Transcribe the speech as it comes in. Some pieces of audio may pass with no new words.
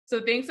So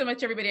thanks so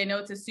much, everybody. I know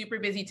it's a super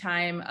busy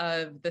time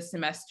of the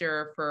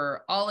semester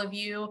for all of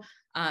you,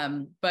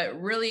 but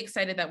really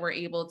excited that we're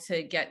able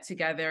to get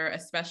together,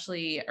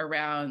 especially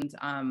around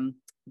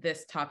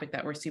this topic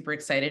that we're super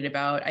excited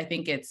about. I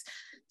think it's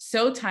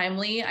so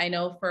timely. I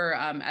know for,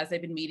 as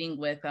I've been meeting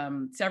with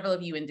several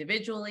of you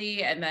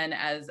individually, and then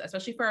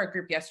especially for our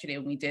group yesterday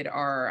when we did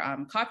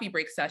our coffee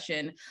break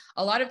session,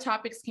 a lot of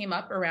topics came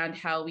up around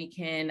how we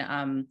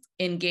can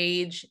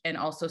engage and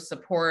also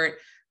support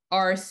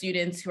our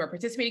students who are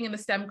participating in the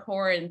STEM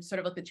core and sort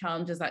of like the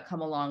challenges that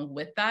come along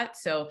with that.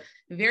 So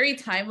very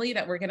timely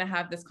that we're going to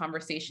have this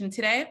conversation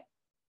today.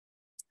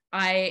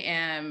 I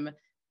am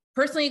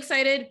personally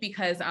excited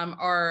because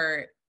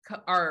our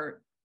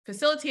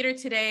facilitator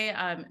today,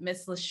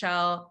 Miss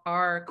Lachelle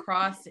R.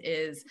 Cross,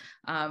 is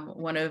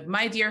one of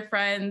my dear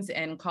friends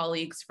and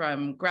colleagues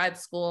from grad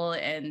school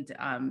and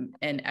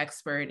an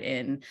expert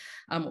in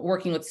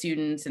working with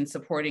students and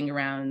supporting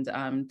around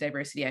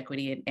diversity,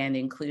 equity, and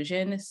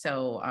inclusion.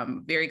 So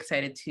I'm very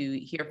excited to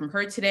hear from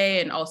her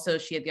today. And also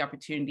she had the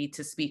opportunity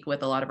to speak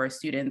with a lot of our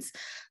students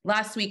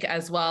last week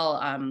as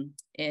well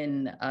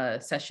in a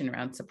session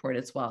around support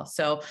as well.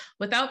 So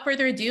without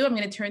further ado, I'm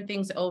going to turn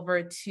things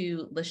over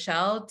to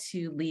Lachelle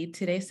to lead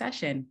today's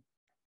session.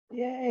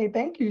 Yay,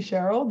 thank you,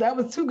 Cheryl. That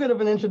was too good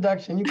of an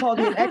introduction. You called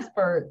me an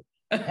expert.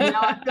 And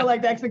now I feel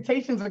like the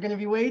expectations are going to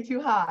be way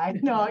too high.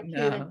 No, I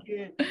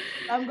can't.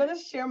 I'm going to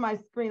share my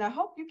screen. I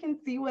hope you can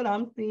see what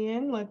I'm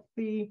seeing. Let's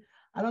see.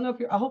 I don't know if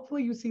you're,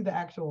 hopefully you see the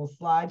actual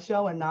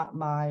slideshow and not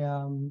my,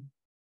 where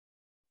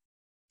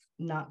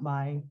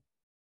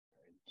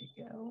did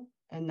you go?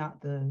 And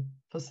not the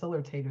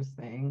facilitators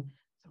thing.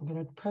 So I'm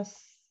going to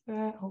press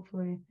that,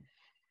 hopefully.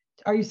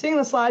 Are you seeing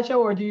the slideshow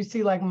or do you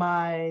see like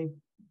my?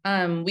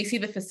 We see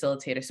the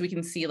facilitator, so we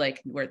can see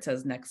like where it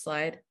says next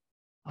slide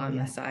on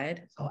the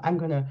side. So I'm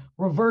going to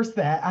reverse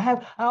that.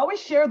 I always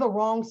share the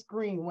wrong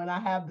screen when I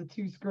have the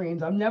two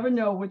screens. I never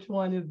know which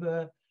one is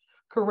the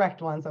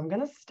correct one. So I'm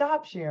going to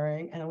stop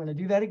sharing and I'm going to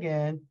do that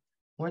again.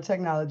 More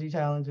technology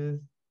challenges.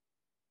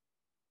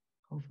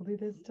 Hopefully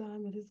this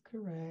time it is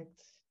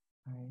correct.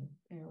 All right,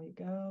 there we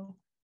go.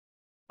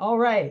 All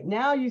right,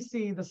 now you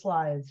see the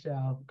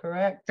slideshow,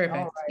 correct? Perfect,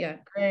 all right, yeah.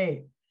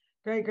 Great.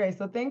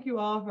 So thank you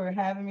all for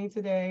having me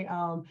today.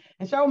 And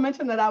Cheryl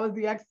mentioned that I was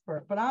the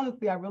expert, but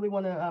honestly, I really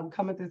want to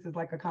come at this as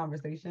like a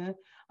conversation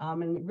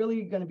and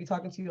really going to be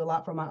talking to you a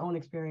lot from my own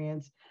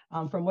experience,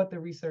 from what the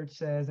research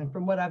says and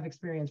from what I've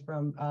experienced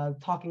from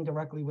talking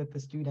directly with the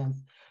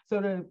students.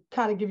 So to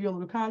kind of give you a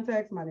little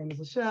context, my name is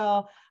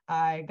Lachelle.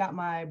 I got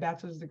my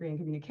bachelor's degree in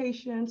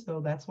communication, so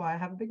that's why I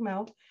have a big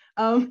mouth.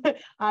 I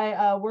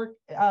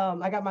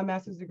got my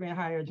master's degree in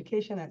higher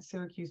education at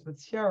Syracuse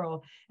with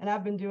Cheryl, and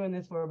I've been doing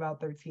this for about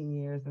 13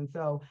 years. And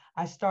so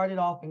I started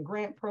off in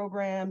grant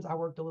programs. I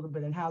worked a little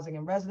bit in housing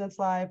and residence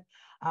life.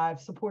 I've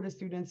supported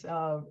students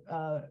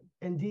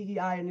in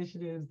DEI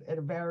initiatives at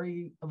a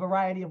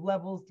variety of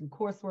levels through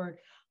coursework.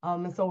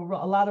 And so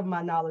a lot of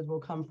my knowledge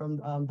will come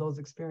from those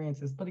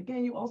experiences. But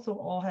again, you also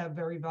all have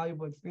very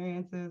valuable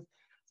experiences.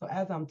 So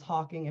as I'm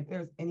talking, if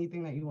there's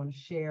anything that you want to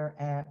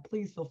share,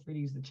 please feel free to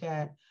use the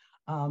chat.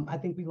 I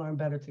think we learn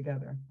better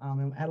together.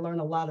 And I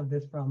learned a lot of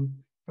this from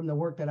the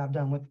work that I've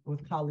done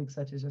with colleagues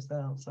such as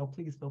yourself. So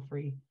please feel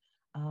free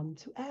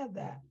to add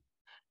that.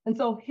 And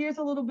so here's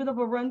a little bit of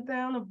a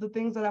rundown of the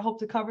things that I hope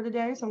to cover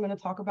today. So I'm going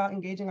to talk about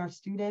engaging our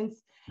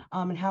students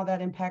and how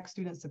that impacts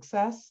student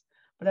success.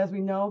 But as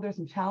we know, there's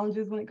some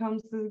challenges when it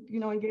comes to,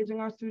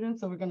 engaging our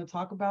students. So we're going to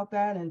talk about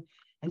that and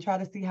try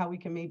to see how we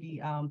can maybe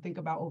think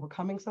about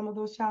overcoming some of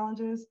those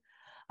challenges.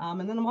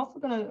 And then I'm also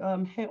going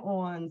to hit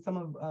on some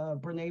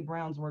of Brene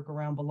Brown's work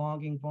around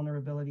belonging,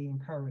 vulnerability, and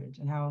courage,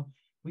 and how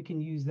we can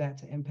use that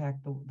to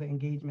impact the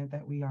engagement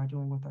that we are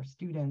doing with our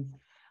students.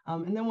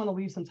 And then want to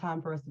leave some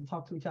time for us to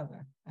talk to each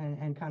other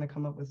and kind of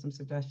come up with some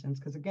suggestions.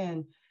 Because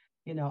again,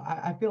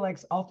 I feel like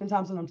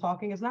oftentimes when I'm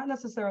talking, it's not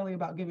necessarily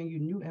about giving you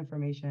new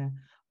information,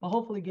 but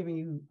hopefully giving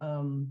you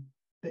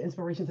the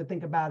inspiration to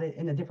think about it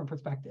in a different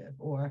perspective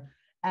or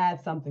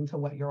add something to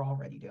what you're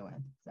already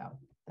doing. So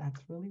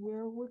that's really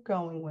where we're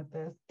going with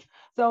this.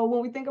 So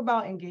when we think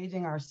about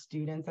engaging our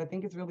students, I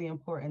think it's really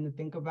important to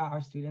think about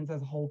our students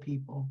as whole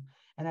people.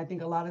 And I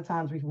think a lot of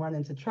times we run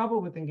into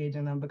trouble with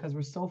engaging them because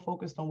we're so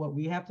focused on what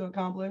we have to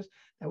accomplish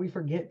that we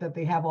forget that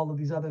they have all of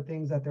these other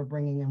things that they're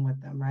bringing in with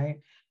them,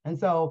 right? And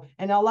so,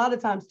 and a lot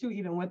of times too,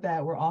 even with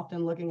that, we're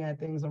often looking at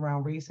things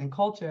around race and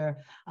culture,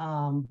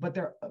 but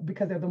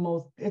because they're the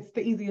most, it's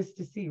the easiest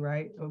to see,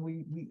 right?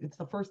 It's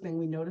the first thing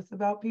we notice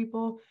about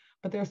people,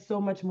 but there's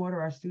so much more to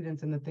our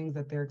students and the things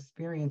that they're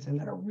experiencing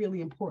that are really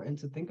important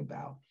to think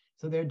about.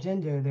 So their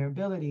gender, their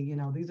ability,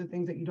 these are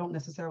things that you don't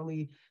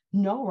necessarily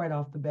know right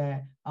off the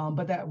bat,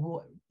 but that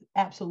will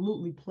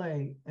absolutely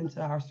play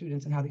into our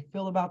students and how they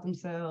feel about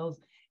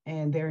themselves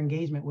and their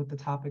engagement with the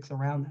topics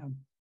around them.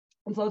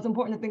 And so it's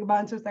important to think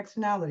about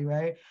intersectionality,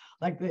 right?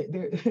 Like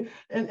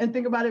and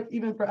think about it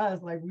even for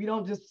us, like we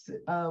don't just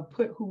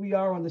put who we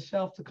are on the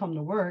shelf to come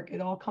to work.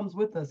 It all comes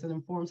with us. It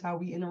informs how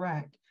we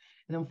interact.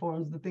 It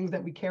informs the things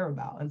that we care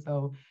about. And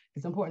so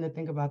it's important to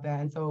think about that.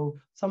 And so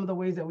some of the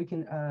ways that we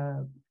can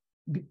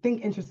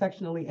think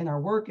intersectionally in our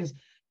work is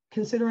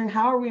considering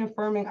how are we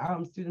affirming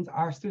our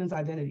students'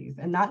 identities,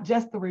 and not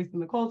just the race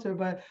and the culture,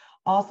 but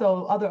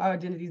also other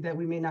identities that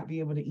we may not be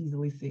able to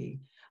easily see.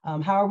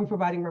 How are we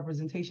providing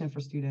representation for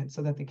students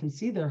so that they can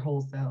see their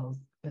whole selves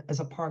as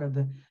a part of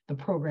the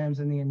programs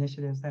and the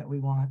initiatives that we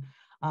want?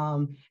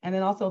 And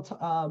then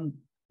also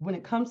when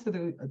it comes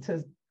to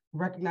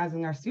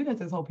recognizing our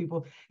students as whole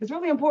people, it's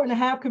really important to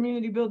have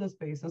community building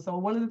space. And so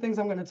one of the things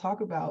I'm going to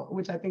talk about,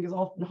 which I think is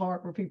often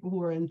hard for people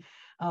who are in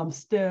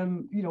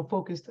STEM,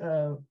 focused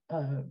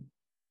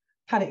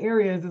kind of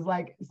areas, is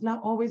like, it's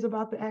not always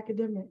about the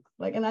academics.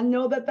 Like, and I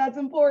know that that's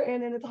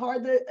important and it's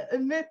hard to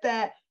admit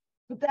that,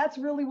 but that's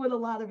really what a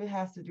lot of it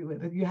has to do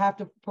with. You have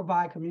to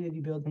provide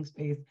community building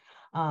space,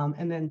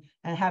 and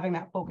having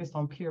that focused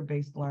on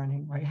peer-based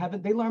learning,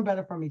 right? They learn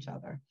better from each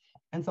other.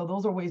 And so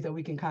those are ways that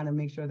we can kind of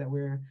make sure that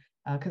we're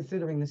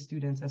considering the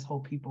students as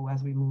whole people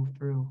as we move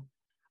through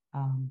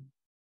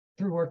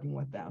working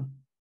with them.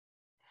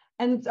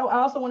 And so I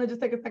also want to just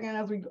take a second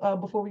as we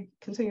before we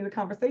continue the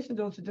conversation,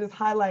 Joe, to just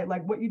highlight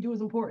like what you do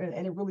is important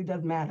and it really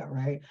does matter,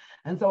 right?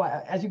 And so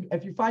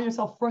if you find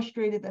yourself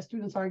frustrated that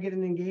students aren't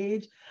getting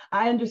engaged,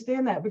 I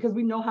understand that, because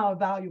we know how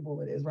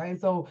valuable it is, right?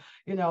 And so,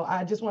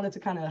 I just wanted to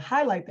kind of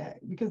highlight that,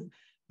 because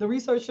the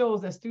research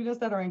shows that students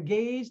that are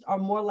engaged are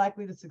more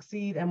likely to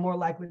succeed and more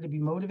likely to be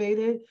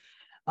motivated.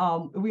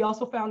 We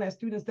also found that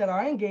students that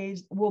are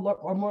engaged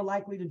are more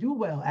likely to do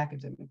well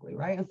academically,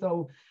 right? And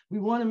so we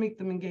want to make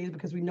them engaged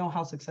because we know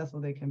how successful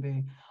they can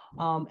be.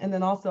 And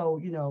then also,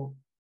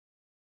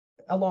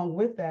 along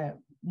with that,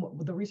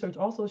 the research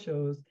also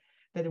shows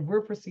that if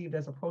we're perceived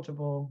as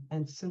approachable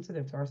and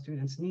sensitive to our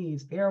students'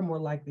 needs, they are more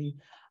likely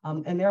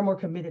and they're more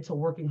committed to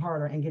working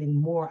harder and getting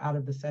more out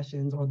of the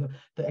sessions or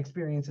the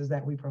experiences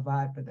that we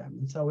provide for them.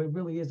 And so it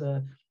really is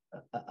a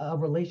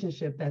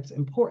relationship that's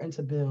important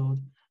to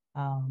build.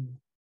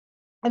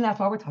 And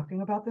that's why we're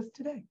talking about this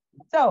today.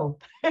 So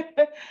I'm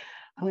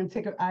going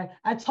to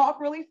I talk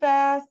really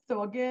fast.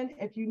 So again,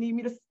 if you need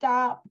me to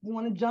stop, you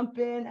want to jump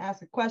in,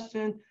 ask a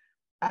question,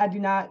 I do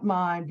not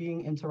mind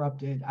being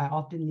interrupted. I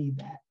often need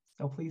that.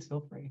 So please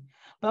feel free.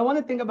 But I want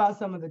to think about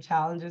some of the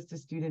challenges to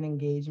student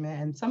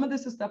engagement. And some of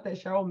this is stuff that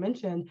Cheryl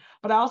mentioned,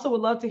 but I also would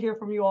love to hear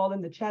from you all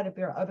in the chat if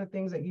there are other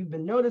things that you've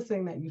been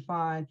noticing that you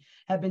find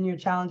have been your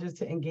challenges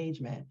to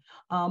engagement.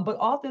 But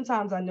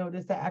oftentimes I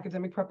notice that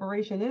academic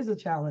preparation is a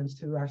challenge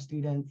to our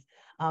students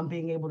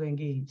being able to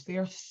engage. They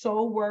are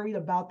so worried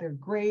about their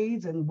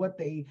grades and what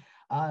they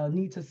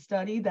need to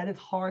study that it's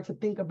hard to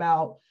think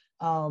about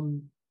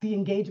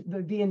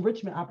the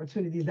enrichment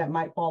opportunities that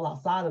might fall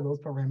outside of those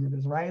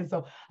parameters, right? And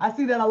so I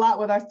see that a lot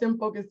with our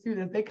STEM-focused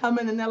students. They come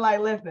in and they're like,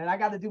 listen, I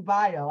got to do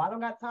bio. I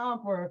don't got time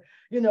for,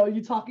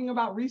 you talking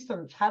about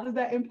research. How does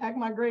that impact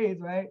my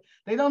grades, right?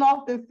 They don't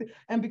often,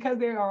 and because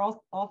they are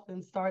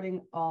often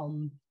starting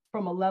from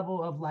a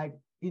level of like,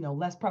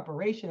 less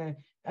preparation,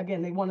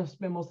 again, they want to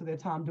spend most of their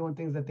time doing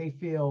things that they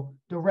feel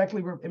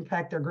directly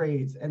impact their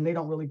grades, and they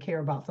don't really care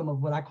about some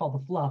of what I call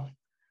the fluff,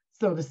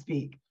 so to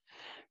speak,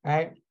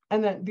 right?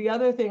 And then the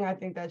other thing I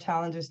think that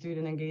challenges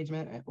student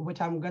engagement,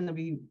 which I'm going to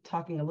be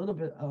talking a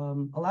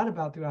lot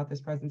about throughout this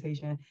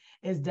presentation,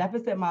 is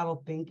deficit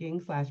model thinking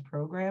 /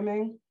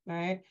 programming,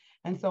 right?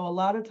 And so a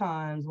lot of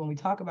times when we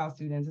talk about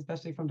students,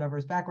 especially from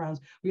diverse backgrounds,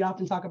 we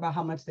often talk about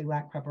how much they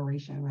lack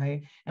preparation,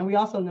 right? And we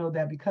also know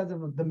that because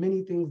of the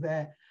many things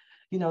that,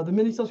 the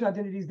many social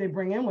identities they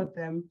bring in with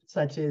them,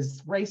 such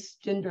as race,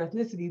 gender,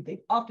 ethnicity, they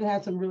often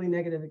have some really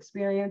negative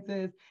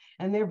experiences,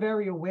 and they're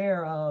very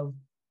aware of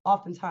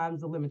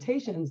oftentimes the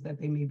limitations that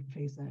they may be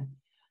facing.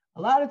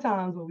 A lot of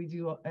times what we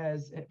do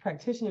as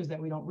practitioners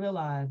that we don't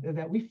realize is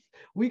that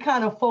we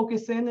kind of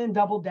focus in and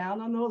double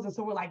down on those. And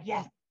so we're like,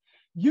 yes,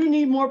 you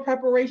need more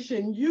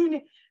preparation.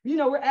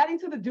 We're adding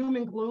to the doom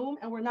and gloom,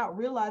 and we're not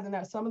realizing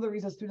that some of the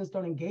reasons students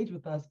don't engage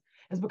with us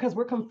is because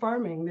we're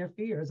confirming their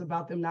fears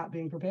about them not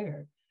being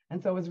prepared.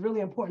 And so it's really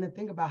important to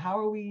think about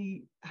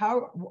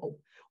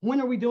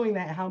when are we doing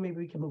that, and how maybe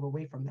we can move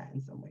away from that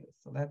in some ways.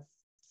 So that's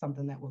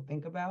something that we'll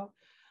think about.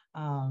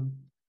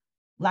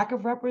 Lack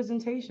of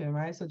representation,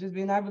 right? So just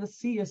being able to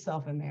see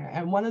yourself in there.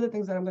 And one of the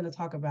things that I'm going to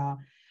talk about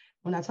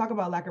when I talk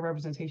about lack of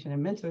representation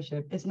and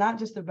mentorship, it's not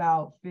just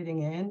about fitting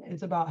in,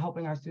 it's about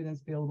helping our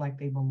students feel like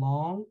they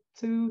belong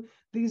to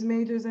these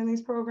majors and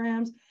these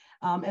programs.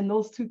 And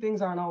those two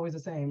things aren't always the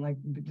same. Like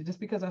just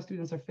because our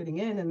students are fitting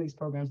in these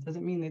programs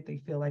doesn't mean that they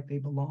feel like they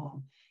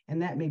belong.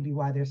 And that may be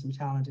why there's some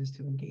challenges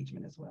to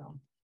engagement as well.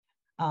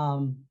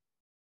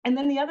 And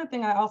then the other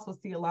thing I also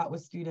see a lot with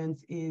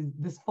students is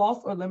this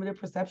false or limited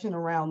perception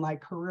around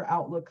like career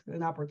outlooks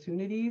and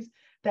opportunities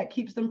that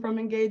keeps them from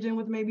engaging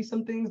with maybe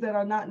some things that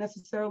are not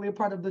necessarily a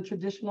part of the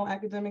traditional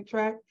academic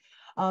track.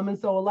 And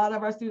so a lot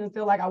of our students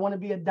feel like, I want to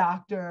be a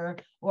doctor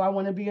or I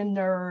want to be a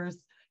nurse.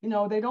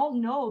 They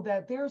don't know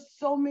that there's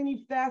so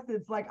many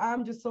facets. Like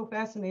I'm just so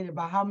fascinated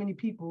by how many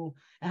people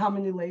and how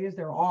many layers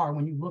there are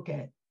when you look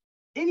at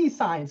any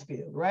science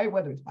field, right?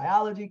 Whether it's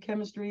biology,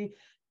 chemistry,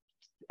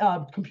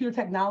 computer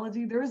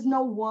technology, there is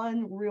no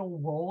one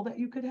real role that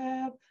you could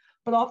have,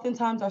 But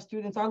oftentimes our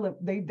students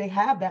they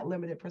have that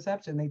limited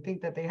perception. They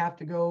think that they have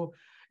to go,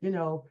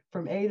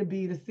 from A to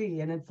B to C.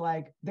 And it's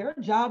like, there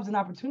are jobs and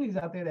opportunities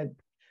out there that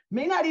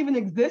may not even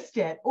exist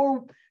yet,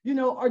 or,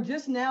 are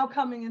just now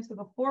coming into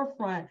the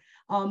forefront,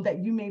 that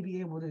you may be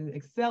able to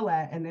excel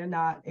at, and they're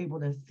not able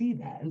to see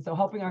that. And so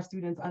helping our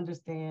students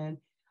understand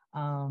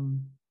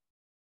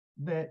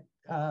that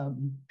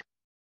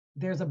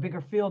there's a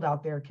bigger field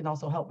out there can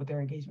also help with their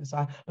engagement.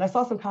 So but I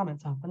saw some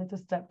comments. I wanted to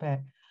step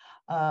back,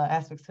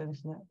 aspects to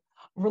that.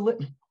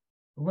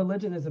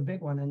 Religion is a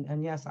big one.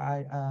 And yes,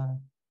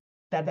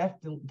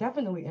 that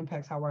definitely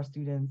impacts how our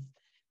students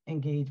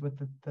engage with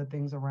the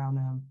things around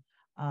them.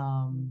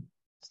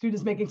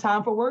 Students making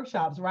time for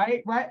workshops,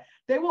 right?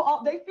 They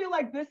feel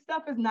like this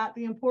stuff is not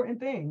the important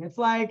thing. It's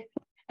like,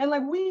 and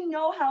like, we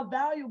know how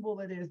valuable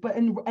it is, but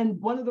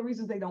and one of the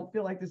reasons they don't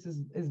feel like this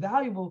is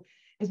valuable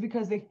is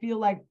because they feel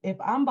like, if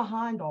I'm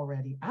behind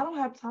already, I don't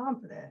have time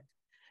for that.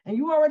 And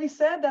you already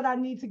said that I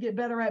need to get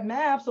better at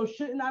math, so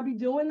shouldn't I be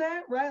doing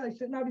that, right? Like,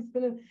 shouldn't I be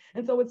spending?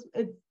 And so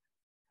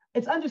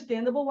it's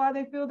understandable why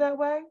they feel that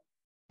way,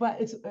 but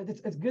it's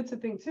good to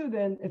think too,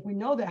 then, if we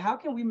know that, how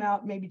can we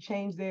maybe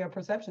change their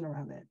perception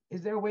around that?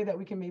 Is there a way that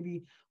we can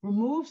maybe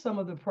remove some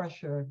of the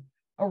pressure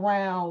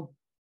around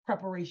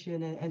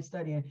preparation and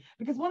studying?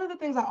 Because one of the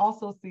things I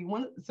also see,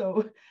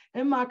 so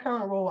in my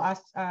current role,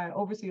 I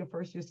oversee a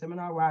first year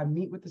seminar where I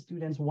meet with the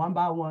students one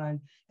by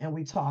one and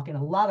we talk. And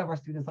a lot of our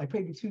students, like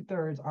maybe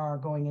 2/3, are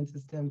going into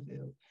STEM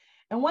field.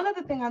 And one of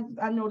the things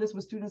I noticed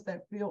with students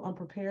that feel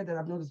unprepared, that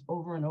I've noticed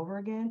over and over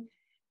again,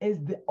 is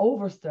the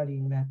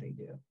overstudying that they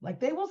do. Like,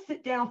 they will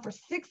sit down for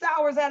 6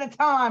 hours at a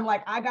time,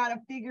 like, I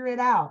gotta figure it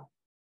out.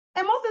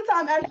 And most of the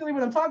time, actually,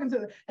 when I'm talking to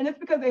them, and it's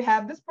because they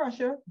have this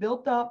pressure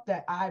built up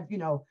that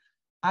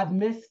I've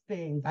missed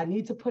things. I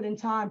need to put in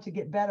time to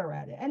get better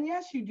at it. And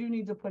yes, you do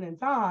need to put in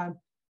time,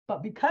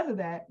 but because of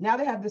that, now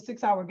they have the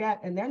 6-hour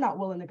gap and they're not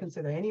willing to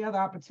consider any other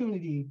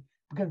opportunity,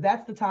 because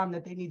that's the time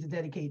that they need to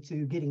dedicate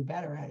to getting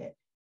better at it.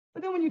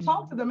 But then when you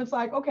talk to them, it's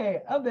like,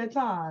 okay, of that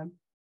time,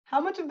 how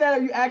much of that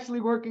are you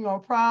actually working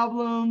on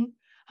problems?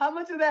 How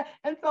much of that?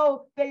 And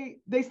so they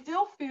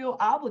still feel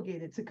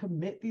obligated to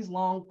commit these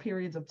long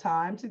periods of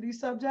time to these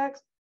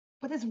subjects,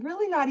 but it's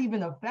really not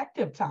even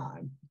effective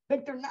time.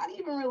 Like, they're not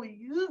even really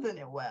using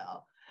it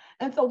well.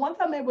 And so once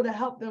I'm able to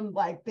help them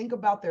like think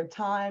about their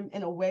time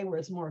in a way where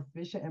it's more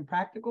efficient and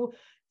practical,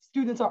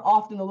 students are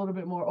often a little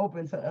bit more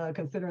open to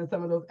considering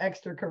some of those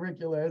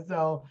extracurriculars.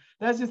 So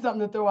that's just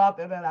something to throw out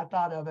there that I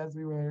thought of as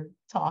we were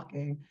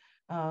talking.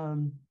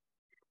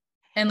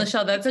 And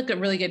Lachelle, that's a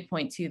really good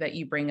point too that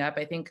you bring up.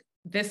 I think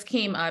this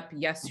came up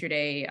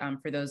yesterday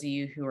for those of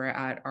you who are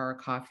at our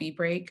coffee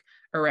break,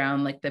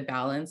 around like the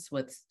balance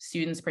with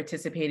students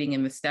participating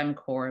in the STEM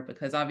core,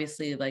 because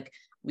obviously like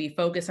we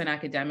focus on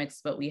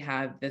academics, but we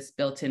have this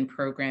built-in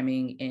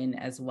programming in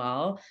as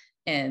well.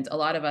 And a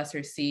lot of us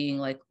are seeing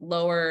like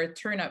lower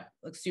turn up,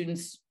 like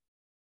students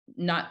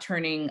not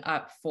turning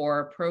up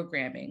for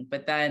programming,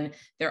 but then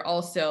they're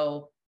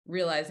also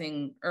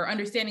realizing or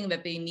understanding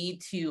that they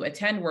need to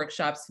attend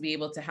workshops to be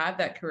able to have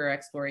that career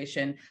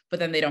exploration, but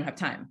then they don't have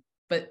time.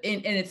 And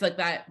it's like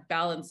that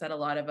balance that a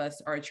lot of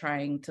us are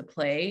trying to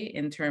play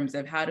in terms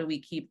of how do we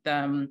keep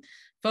them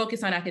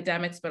focused on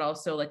academics, but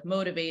also like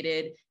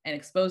motivated and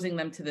exposing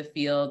them to the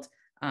field.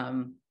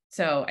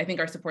 So I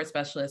think our support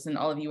specialists and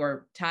all of you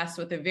are tasked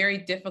with a very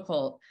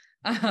difficult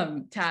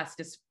task,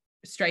 is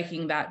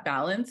striking that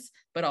balance,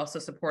 but also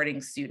supporting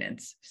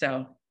students.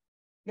 So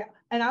yeah,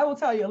 and I will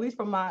tell you, at least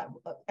from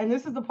and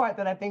this is the part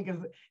that I think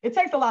it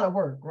takes a lot of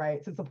work,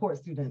 right, to support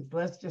students.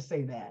 Let's just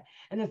say that.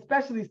 And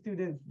especially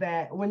students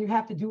that when you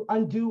have to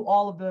undo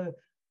all of the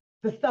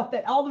stuff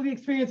that all of the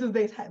experiences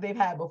they've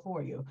had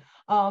before you.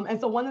 And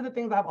so one of the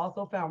things I've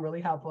also found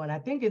really helpful, and I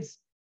think it's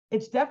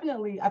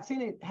definitely, I've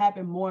seen it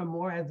happen more and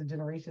more as the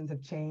generations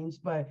have changed,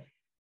 but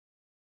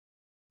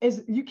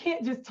is you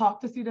can't just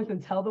talk to students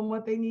and tell them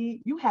what they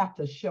need. You have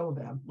to show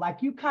them. Like,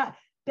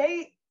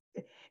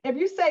 if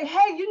you say,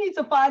 hey, you need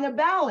to find a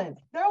balance,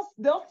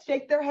 they'll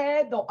shake their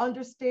head, they'll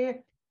understand,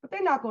 but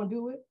they're not going to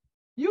do it.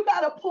 You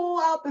got to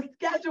pull out the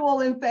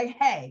schedule and say,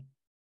 hey,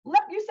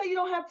 you say you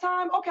don't have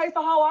time. Okay,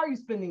 so how are you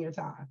spending your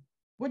time?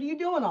 What are you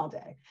doing all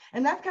day?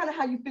 And that's kind of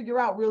how you figure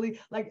out really,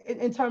 like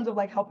in terms of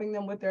like helping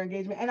them with their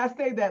engagement. And I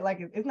say that like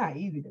it's not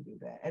easy to do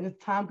that. And it's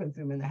time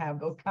consuming to have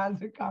those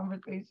kinds of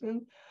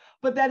conversations.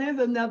 But that is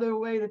another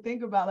way to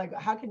think about, like,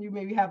 how can you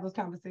maybe have those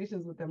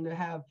conversations with them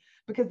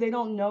because they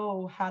don't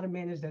know how to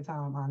manage their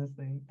time,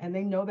 honestly. And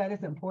they know that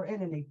it's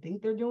important and they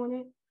think they're doing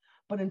it.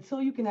 But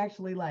until you can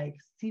actually like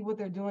see what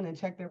they're doing and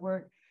check their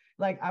work,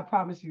 like I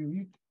promise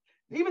you,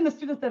 even the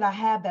students that I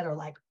have that are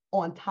like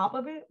on top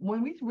of it,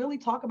 when we really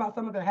talk about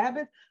some of their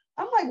habits,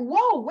 I'm like,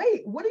 whoa,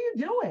 wait, what are you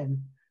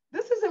doing?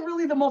 This isn't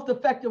really the most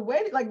effective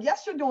way. Like,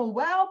 yes, you're doing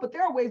well, but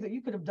there are ways that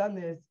you could have done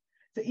this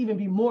to even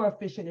be more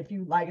efficient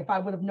if I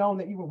would have known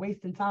that you were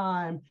wasting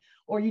time,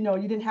 or, you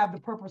didn't have the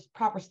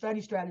proper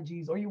study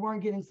strategies, or you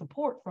weren't getting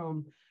support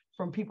from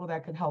people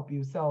that could help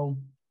you. So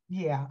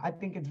yeah, I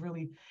think it's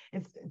really,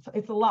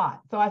 it's a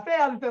lot. So I say,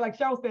 like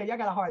Cheryl said, y'all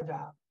got a hard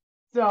job.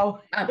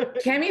 So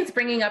Cammie's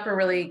bringing up a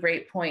really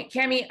great point.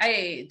 Cammie,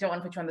 I don't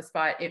want to put you on the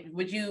spot.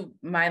 Would you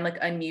mind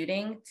like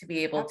unmuting to be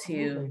able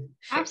absolutely. to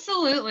share?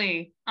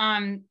 Absolutely.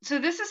 So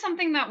this is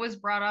something that was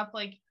brought up,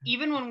 like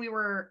even when we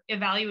were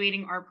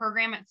evaluating our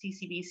program at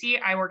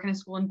CCBC. I work in a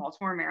school in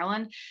Baltimore,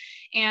 Maryland,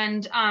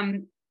 and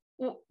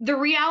the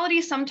reality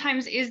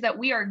sometimes is that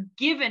we are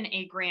given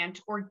a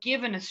grant or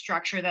given a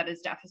structure that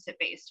is deficit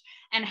based.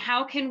 And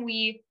how can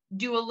we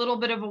do a little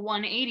bit of a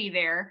 180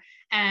 there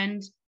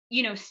and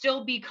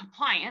still be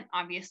compliant,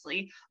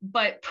 obviously,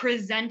 but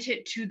present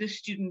it to the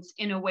students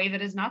in a way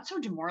that is not so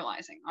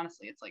demoralizing.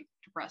 Honestly, it's like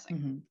depressing.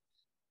 Mm-hmm.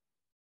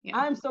 Yeah.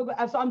 I'm so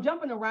glad. So I'm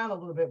jumping around a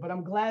little bit, but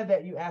I'm glad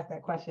that you asked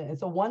that question. And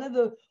so one of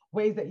the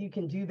ways that you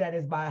can do that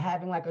is by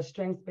having like a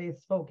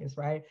strengths-based focus,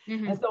 right?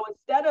 Mm-hmm. And so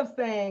instead of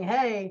saying,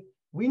 hey,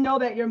 we know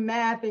that your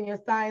math and your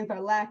science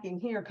are lacking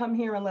here, come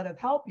here and let us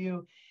help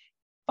you,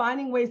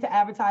 finding ways to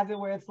advertise it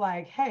where it's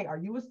like, hey, are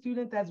you a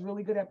student that's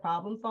really good at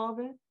problem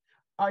solving?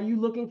 Are you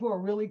looking for a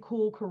really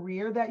cool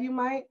career that you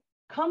might?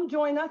 Come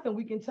join us and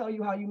we can tell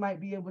you how you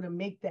might be able to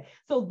make that.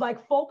 So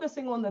like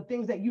focusing on the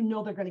things that you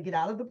know they're going to get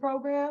out of the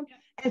program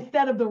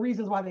instead of the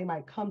reasons why they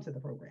might come to the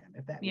program.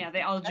 If that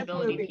the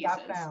eligibility pieces.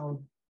 I found.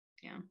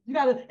 Yeah. You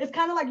gotta, it's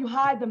kind of like you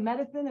hide the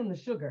medicine and the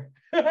sugar.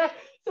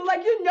 So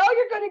like,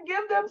 you're going to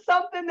give them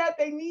something that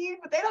they need,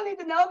 but they don't need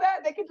to know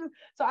that. They can just,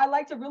 so I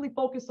like to really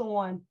focus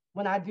on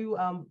when I do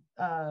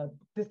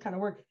this kind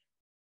of work,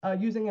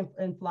 using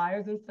in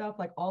flyers and stuff,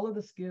 like all of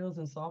the skills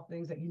and soft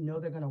things that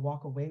they're going to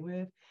walk away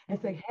with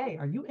and say, hey,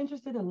 are you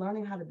interested in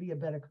learning how to be a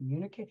better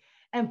communicator?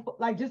 And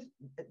like, just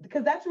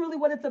because that's really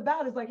what it's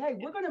about. It's like, hey,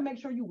 we're going to make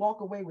sure you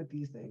walk away with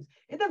these things.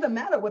 It doesn't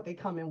matter what they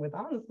come in with,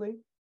 honestly.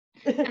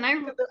 And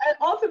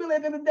ultimately,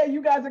 at the end of the day,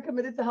 you guys are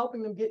committed to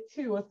helping them get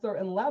to a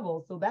certain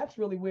level. So that's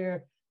really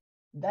where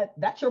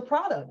that's your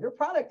product. Your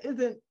product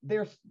isn't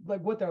their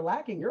like what they're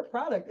lacking. Your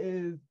product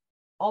is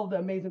all the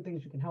amazing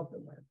things you can help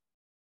them with.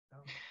 So.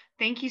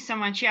 Thank you so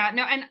much. Yeah,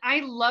 no, and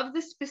I love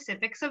the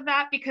specifics of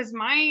that because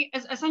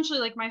essentially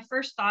like my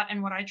first thought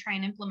and what I try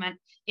and implement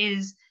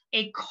is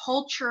a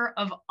culture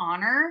of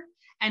honor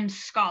and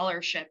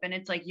scholarship. And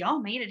it's like, y'all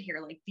made it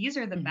here. Like, these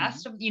are the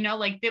best of,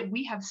 like that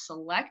we have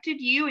selected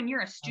you and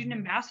you're a student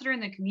ambassador in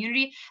the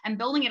community and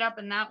building it up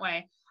in that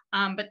way.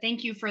 But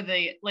thank you for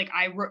the, like,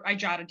 I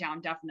jotted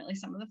down definitely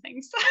some of the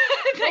things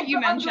that you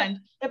mentioned.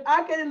 If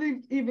I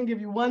could even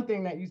give you one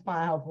thing that you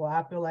find helpful,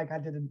 I feel like I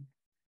did a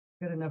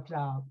good enough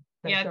job.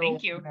 Yeah,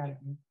 thank you.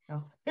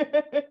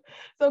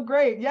 So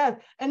great. Yes.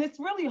 And it's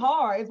really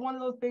hard. It's one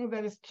of those things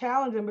that is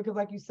challenging because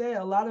like you said,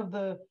 a lot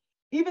of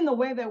even the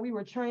way that we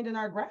were trained in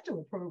our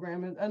graduate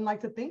program and like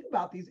to think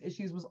about these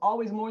issues was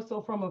always more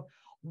so from a,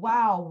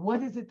 wow,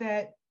 what is it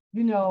that,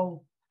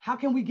 how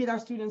can we get our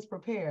students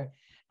prepared?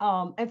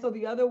 And so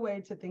the other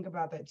way to think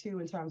about that too,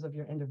 in terms of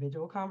your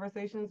individual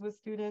conversations with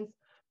students,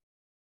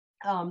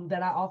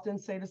 that I often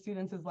say to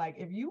students is like,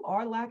 if you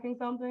are lacking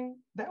something,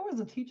 there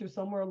was a teacher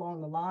somewhere along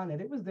the line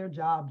that it was their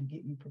job to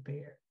get you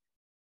prepared.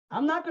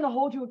 I'm not going to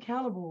hold you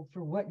accountable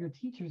for what your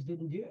teachers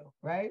didn't do,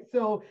 right?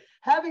 So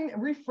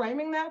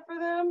reframing that for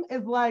them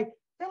is like,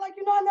 they're like,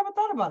 I never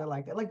thought about it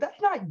like that. Like, that's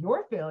not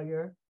your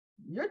failure.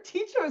 Your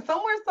teacher,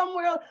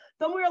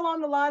 somewhere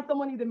along the line,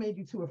 someone either made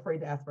you too afraid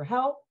to ask for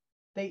help.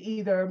 They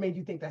either made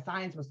you think that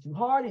science was too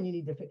hard and you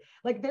need to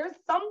like, there's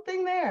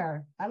something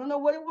there. I don't know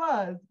what it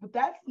was, but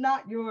that's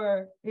not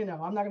your, I'm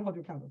not going to hold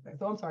you accountable for that.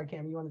 So I'm sorry,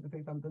 Cam, you wanted to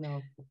say something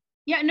else.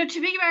 Yeah, no, to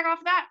piggyback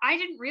off that, I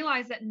didn't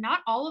realize that not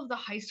all of the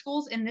high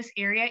schools in this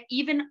area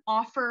even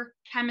offer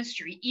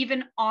chemistry,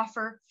 even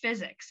offer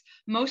physics.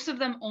 Most of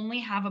them only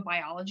have a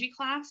biology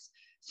class.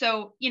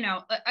 So,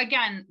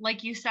 again,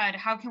 like you said,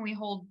 how can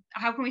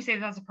we say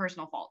that's a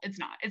personal fault? It's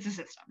not, it's a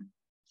system.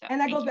 So, and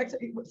that goes back to,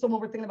 so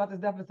when we're thinking about this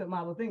deficit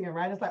model thinking,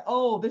 right? It's like,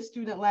 oh, this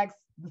student lacks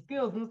the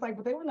skills. And it's like,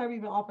 but they were never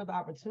even offered the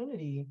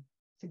opportunity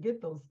to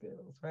get those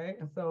skills, right?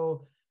 And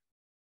so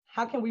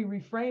how can we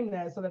reframe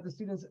that so that the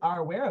students are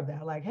aware of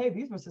that? Like, hey,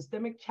 these were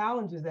systemic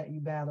challenges that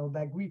you battled.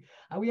 Like,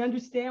 we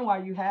understand why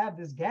you have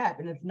this gap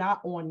and it's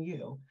not on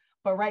you.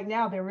 But right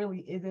now, there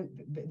really isn't,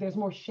 there's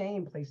more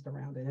shame placed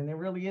around it. And there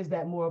really is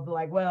that more of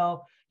like,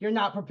 well, you're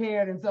not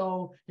prepared. And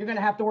so you're going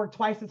to have to work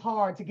twice as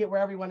hard to get where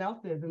everyone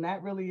else is. And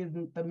that really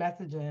isn't the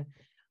messaging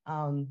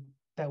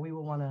that we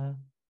would want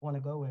to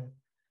go with.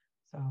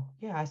 So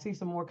yeah, I see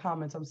some more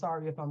comments. I'm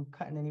sorry if I'm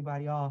cutting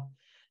anybody off.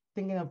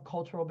 Thinking of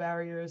cultural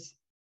barriers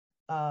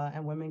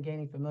and women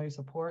gaining familiar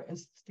support and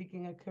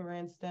seeking a career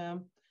in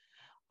STEM.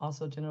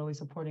 Also generally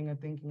supporting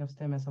and thinking of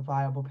STEM as a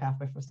viable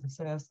pathway for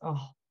success.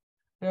 Oh,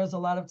 there's a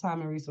lot of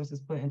time and resources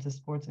put into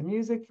sports and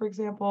music, for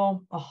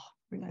example. Oh,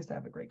 it'd be nice to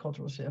have a great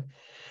cultural shift.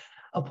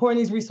 Pouring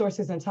these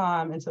resources and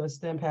time into a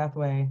STEM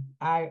pathway.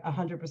 I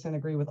 100%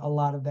 agree with a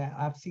lot of that.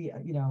 I've seen,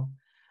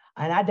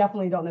 and I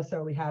definitely don't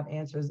necessarily have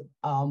answers,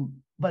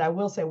 but I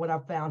will say what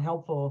I've found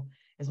helpful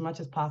as much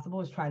as possible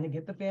is trying to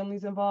get the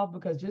families involved,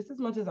 because just as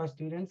much as our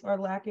students are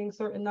lacking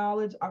certain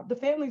knowledge, the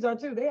families are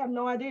too. They have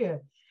no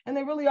idea. And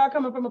they really are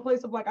coming from a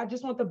place of like, I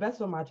just want the best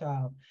for my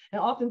child.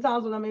 And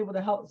oftentimes when I'm able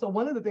to help, so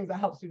one of the things I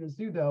help students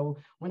do though,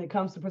 when it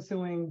comes to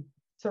pursuing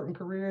certain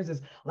careers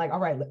is like, all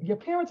right, your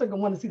parents are going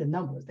to want to see the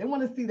numbers. They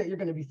want to see that you're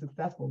going to be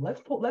successful.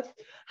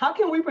 How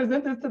can we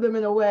present this to them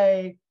in a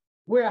way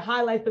where it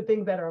highlights the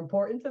things that are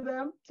important to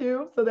them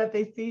too, so that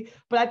they see.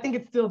 But I think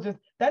it's still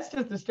that's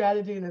just a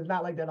strategy, and it's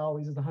not like that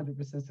always is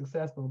 100%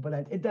 successful, but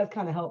it does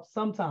kind of help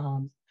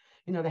sometimes,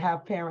 to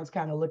have parents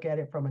kind of look at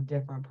it from a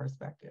different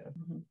perspective.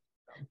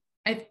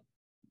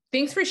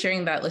 Thanks for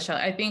sharing that,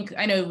 Lachelle.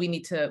 I know we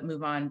need to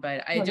move on,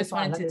 but I just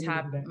wanted to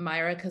tap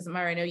Myra, because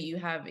Myra, I know you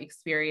have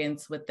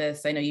experience with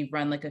this. I know you've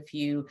run like a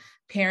few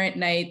parent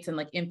nights and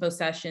like info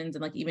sessions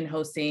and like even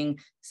hosting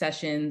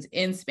sessions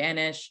in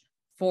Spanish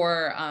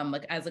for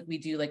we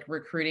do like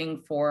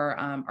recruiting for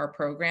our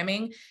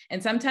programming.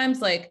 And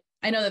sometimes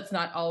I know that's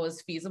not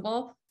always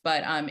feasible,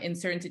 but in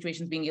certain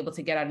situations, being able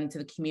to get out into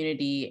the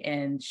community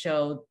and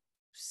show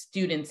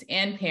students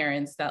and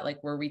parents that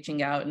we're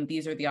reaching out and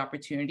these are the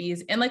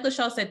opportunities. And like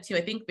Lachelle said too,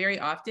 I think very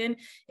often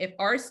if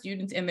our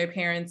students and their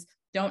parents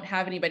don't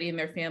have anybody in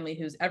their family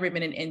who's ever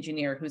been an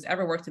engineer, who's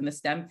ever worked in the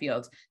STEM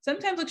fields,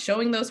 sometimes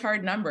showing those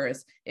hard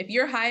numbers. If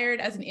you're hired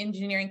as an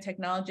engineering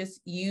technologist,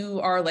 you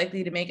are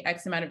likely to make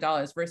X amount of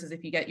dollars versus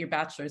if you get your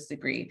bachelor's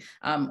degree.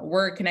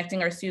 We're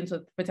connecting our students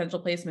with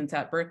potential placements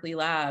at Berkeley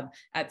Lab,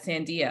 at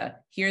Sandia.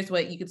 Here's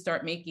what you could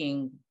start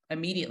making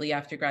immediately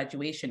after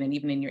graduation and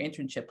even in your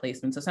internship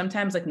placement. So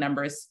sometimes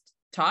numbers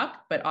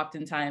talk, but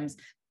oftentimes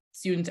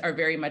students are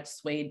very much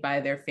swayed by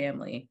their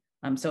family.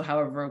 So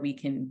however we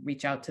can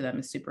reach out to them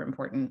is super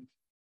important.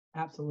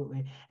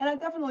 Absolutely. And I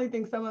definitely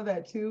think some of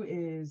that too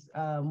is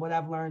what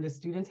I've learned is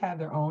students have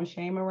their own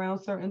shame around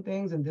certain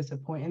things and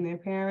disappointing their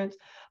parents.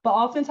 But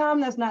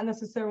oftentimes that's not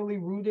necessarily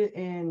rooted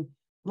in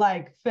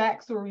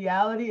facts or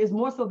reality. It's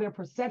more so their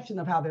perception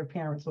of how their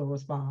parents will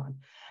respond.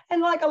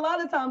 And a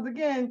lot of times,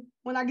 again,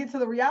 when I get to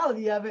the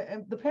reality of it,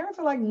 and the parents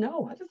are like,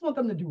 no, I just want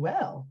them to do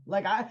well.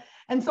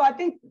 And so I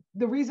think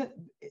the reason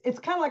it's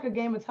kind of like a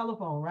game of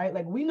telephone, right?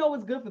 We know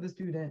what's good for the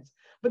students,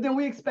 but then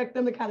we expect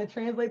them to kind of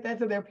translate that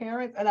to their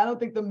parents. And I don't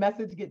think the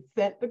message gets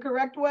sent the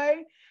correct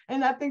way.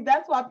 And I think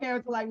that's why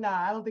parents are like, nah,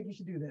 I don't think you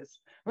should do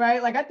this,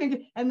 right? I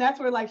think, and that's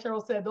where, like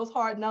Cheryl said, those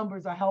hard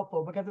numbers are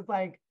helpful because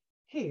it's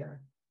here.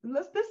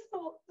 This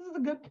is a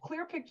good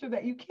clear picture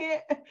that you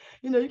can't,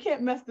 you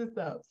can't mess this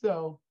up.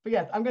 So, but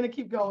yes, I'm going to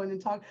keep going and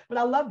talk, but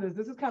I love this.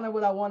 This is kind of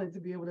what I wanted to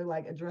be able to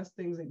address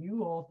things that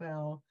you all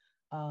found,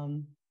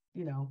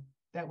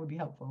 that would be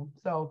helpful.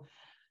 So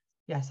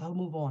yes, I'll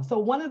move on.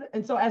 So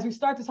so as we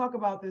start to talk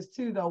about this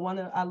too, though,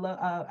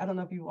 I don't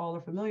know if you all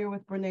are familiar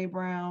with Brene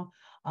Brown,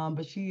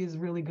 but she is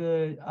really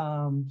good.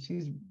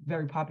 She's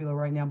very popular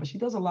right now, but she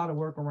does a lot of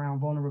work around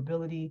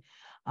vulnerability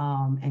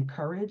and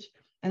courage.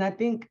 And I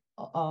think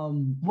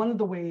one of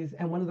the ways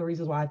and one of the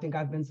reasons why I think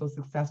I've been so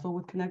successful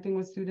with connecting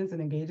with students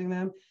and engaging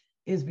them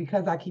is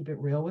because I keep it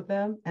real with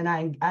them. And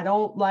I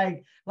don't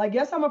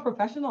yes, I'm a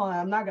professional and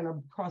I'm not going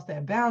to cross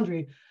that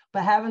boundary,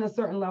 but having a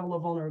certain level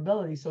of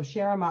vulnerability. So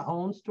sharing my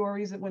own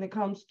stories when it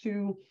comes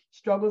to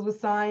struggles with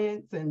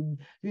science and,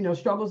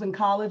 struggles in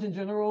college in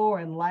general or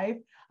in life,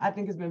 I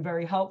think has been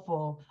very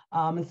helpful.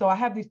 And so I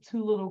have these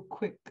two little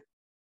quick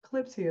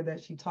clips here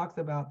that she talks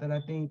about that I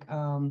think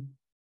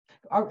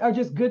are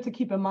just good to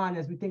keep in mind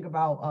as we think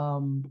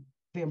about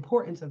the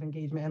importance of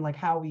engagement and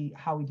how we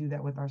do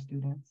that with our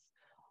students.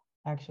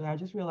 Actually, I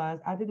just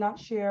realized I did not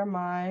share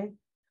my,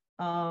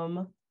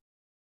 I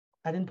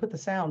didn't put the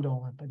sound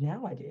on, but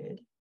now I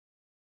did.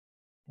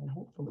 And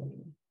hopefully,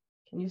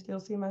 can you still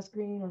see my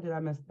screen or did I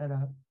mess that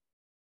up?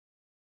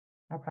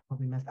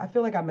 I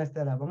feel like I messed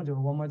that up. I'm gonna do it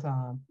one more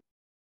time.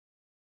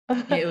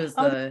 It was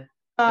the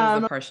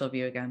partial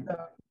view again.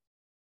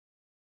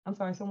 I'm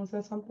sorry, someone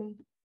said something?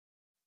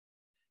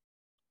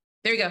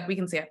 There you go. We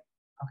can see it.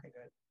 Okay,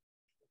 good.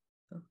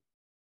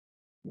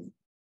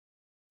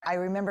 I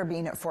remember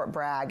being at Fort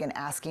Bragg and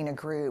asking a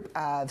group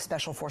of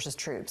Special Forces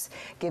troops,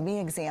 give me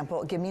an example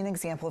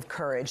of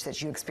courage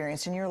that you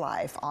experienced in your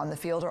life, on the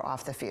field or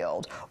off the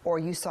field, or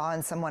you saw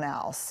in someone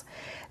else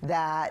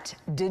that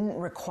didn't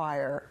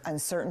require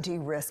uncertainty,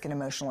 risk, and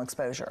emotional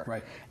exposure.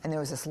 Right. And there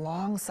was this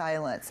long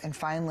silence, and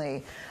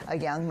finally a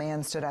young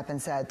man stood up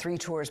and said, 3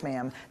 tours,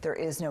 ma'am, there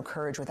is no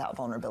courage without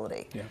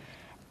vulnerability. Yeah.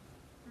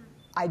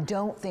 I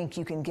don't think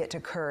you can get to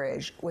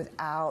courage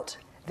without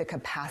the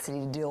capacity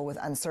to deal with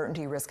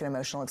uncertainty, risk, and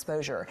emotional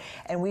exposure.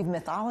 And we've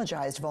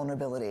mythologized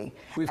vulnerability.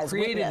 We've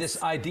created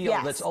this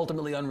ideal that's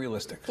ultimately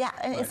unrealistic. Yeah,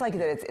 and it's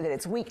that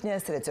it's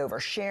weakness, that it's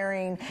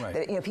oversharing.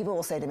 Right. That people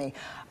will say to me,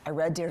 I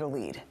read Dare to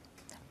Lead.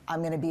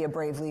 I'm going to be a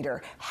brave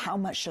leader. How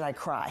much should I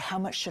cry? How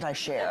much should I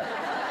share?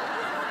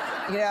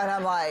 And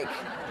I'm like...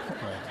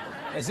 Right.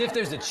 As if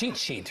there's a cheat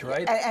sheet,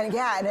 right? And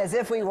as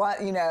if we want,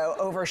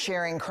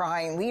 oversharing,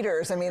 crying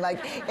leaders. I mean,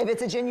 if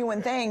it's a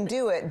genuine thing,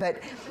 do it.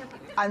 But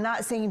I'm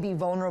not saying be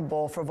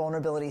vulnerable for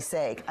vulnerability's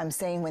sake. I'm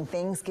saying when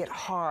things get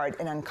hard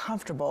and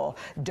uncomfortable,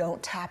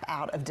 don't tap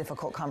out of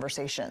difficult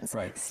conversations.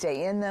 Right.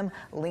 Stay in them,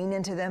 lean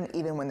into them,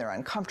 even when they're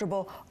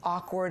uncomfortable,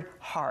 awkward,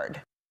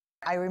 hard.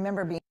 I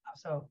remember being...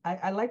 So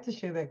I like to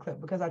share that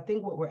clip because I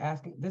think what we're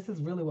asking, this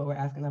is really what we're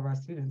asking of our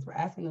students. We're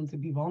asking them to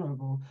be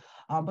vulnerable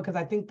because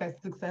I think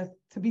that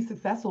to be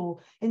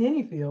successful in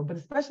any field, but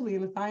especially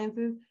in the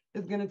sciences,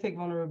 is going to take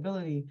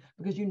vulnerability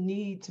because you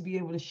need to be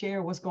able to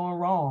share what's going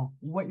wrong,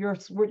 what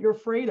you're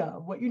afraid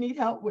of, what you need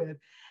help with.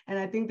 And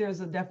I think there's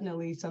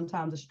definitely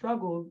sometimes a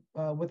struggle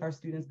with our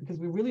students because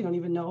we really don't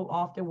even know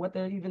often what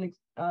they're even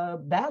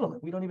battling.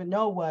 We don't even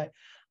know what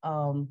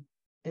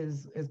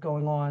is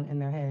going on in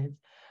their heads.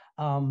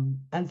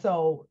 And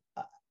so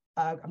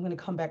I'm going to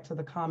come back to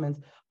the comments,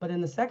 but in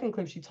the second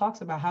clip, she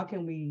talks about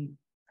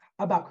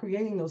about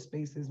creating those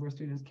spaces where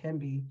students can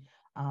be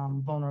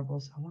vulnerable.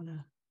 So I want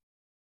to.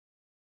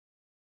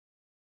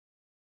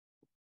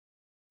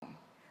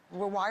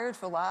 We're wired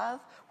for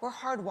love. We're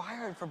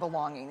hardwired for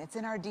belonging. It's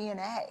in our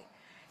DNA.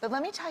 But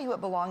let me tell you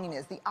what belonging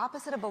is. The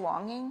opposite of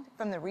belonging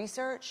from the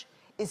research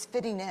is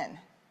fitting in.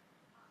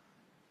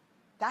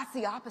 That's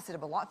the opposite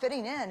of belonging.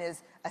 Fitting in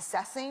is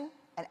assessing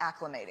and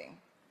acclimating.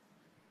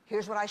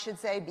 Here's what I should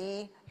say,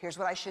 be. Here's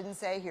what I shouldn't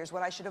say. Here's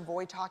what I should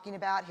avoid talking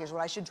about. Here's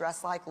what I should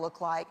dress like,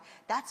 look like.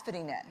 That's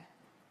fitting in.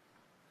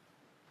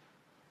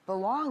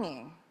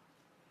 Belonging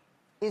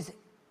is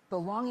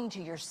belonging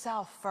to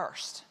yourself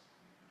first.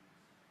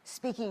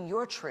 Speaking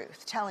your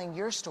truth, telling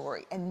your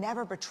story, and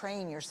never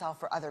betraying yourself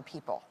for other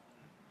people.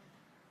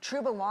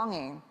 True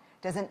belonging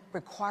doesn't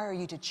require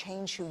you to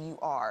change who you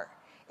are.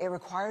 It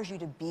requires you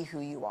to be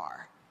who you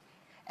are.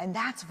 And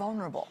that's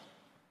vulnerable.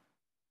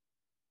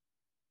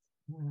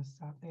 I'm going to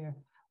stop there.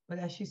 But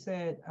as she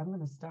said, I'm going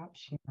to stop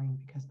sharing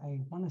because I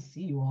want to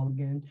see you all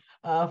again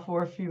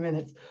for a few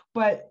minutes.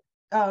 But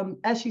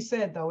as she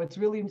said, though, it's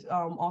really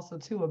also,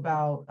 too,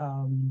 about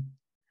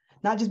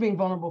not just being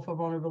vulnerable for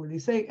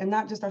vulnerability's sake, and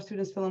not just our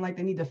students feeling like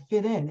they need to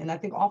fit in. And I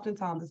think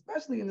oftentimes,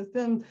 especially in the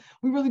STEM,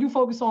 we really do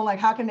focus on like,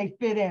 how can they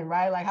fit in,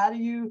 right? Like, how do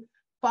you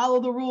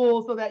follow the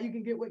rules so that you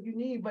can get what you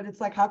need? But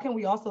it's like, how can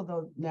we also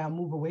though now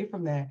move away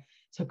from that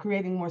to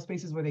creating more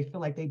spaces where they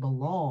feel like they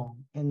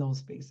belong in those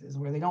spaces,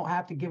 where they don't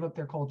have to give up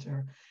their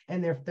culture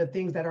and the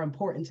things that are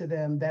important to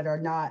them that are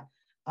not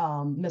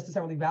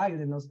necessarily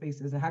valued in those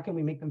spaces, and how can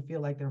we make them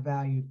feel like they're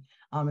valued?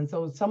 And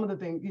so some of the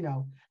things,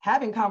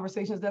 having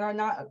conversations that are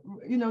not,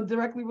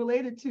 directly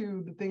related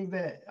to the things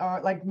that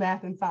are like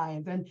math and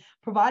science, and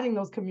providing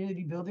those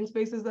community building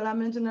spaces that I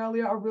mentioned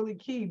earlier are really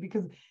key,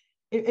 because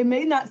it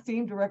may not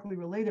seem directly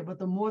related, but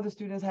the more the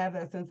students have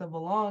that sense of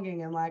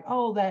belonging and like,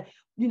 oh, that,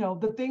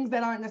 the things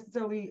that aren't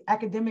necessarily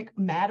academic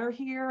matter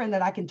here, and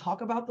that I can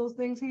talk about those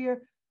things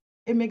here,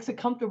 it makes it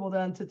comfortable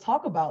then to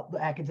talk about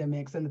the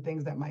academics and the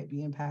things that might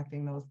be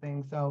impacting those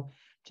things. So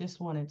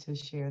just wanted to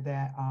share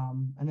that,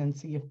 and then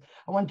see if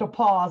I wanted to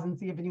pause and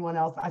see if anyone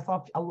else,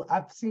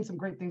 I've seen some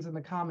great things in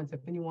the comments. If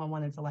anyone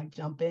wanted to like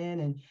jump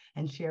in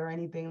and share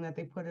anything that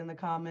they put in the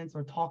comments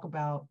or talk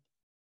about,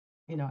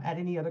 at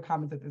any other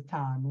comments at this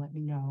time, let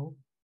me know.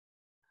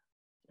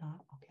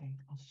 Okay,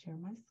 I'll share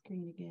my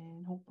screen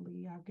again.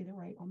 Hopefully I'll get it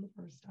right on the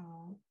first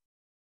time.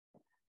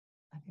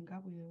 I think I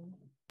will.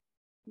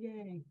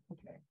 Yay.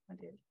 Okay, I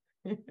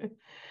did.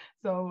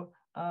 So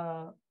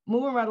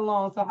moving right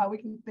along, so how we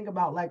can think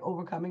about like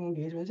overcoming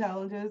engagement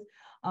challenges.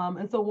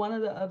 And so one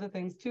of the other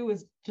things too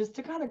is just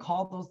to kind of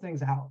call those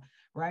things out,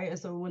 right? And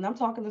so when I'm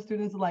talking to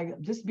students, like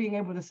just being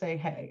able to say,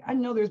 hey, I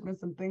know there's been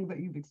some things that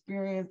you've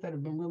experienced that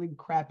have been really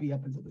crappy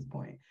up until this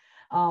point.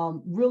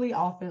 Really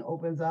often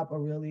opens up a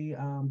really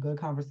good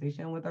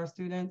conversation with our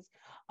students.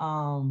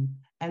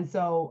 And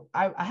so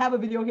I have a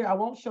video here. I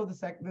won't show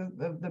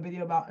the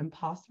video about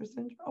imposter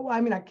syndrome. Well,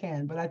 I mean, I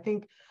can, but I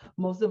think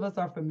most of us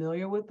are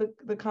familiar with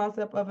the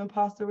concept of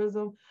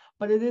imposterism,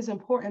 but it is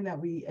important that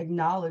we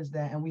acknowledge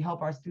that and we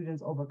help our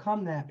students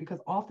overcome that, because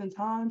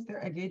oftentimes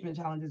their engagement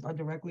challenges are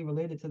directly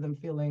related to them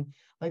feeling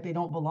like they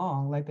don't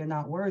belong, like they're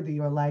not worthy,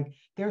 or like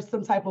there's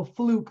some type of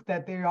fluke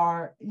that they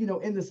are,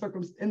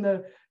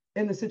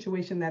 in the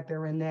situation that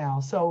they're in now.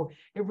 So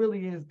it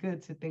really is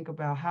good to think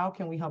about how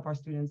can we help our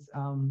students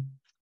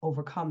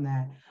overcome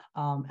that.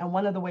 And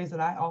one of the ways that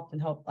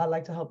I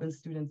like to help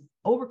students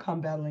overcome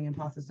battling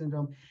imposter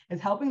syndrome is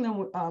helping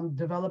them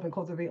develop and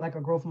cultivate like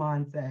a growth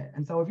mindset.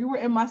 And so if you were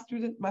in my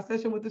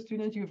session with the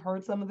students, you've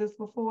heard some of this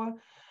before.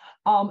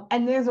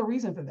 And there's a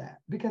reason for that,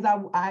 because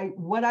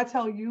what I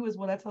tell you is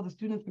what I tell the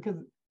students, because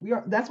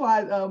that's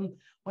why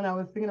when I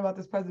was thinking about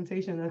this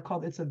presentation, it's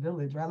called It's a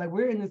Village, right? Like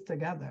we're in this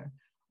together.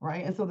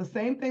 Right. And so the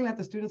same thing that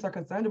the students are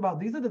concerned about,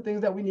 these are the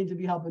things that we need to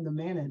be helping them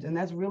manage. And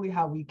that's really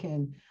how we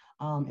can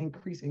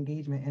increase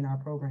engagement in our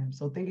program.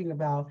 So thinking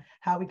about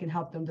how we can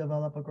help them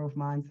develop a growth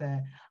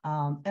mindset.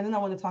 And then I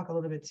want to talk a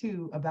little bit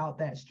too about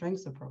that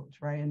strengths approach,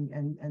 right?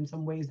 And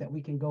some ways that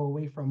we can go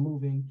away from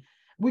move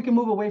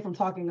away from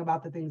talking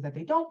about the things that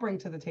they don't bring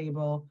to the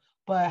table,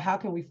 but how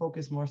can we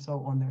focus more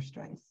so on their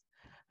strengths?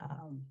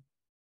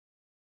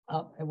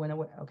 Oh, it went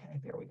away.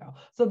 Okay, there we go.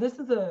 So this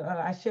is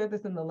I shared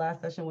this in the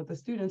last session with the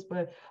students,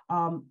 but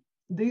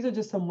these are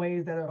just some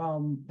ways that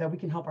are that we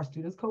can help our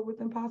students cope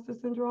with imposter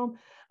syndrome.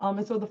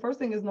 And so the first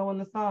thing is knowing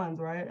the signs,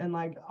 right? And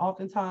like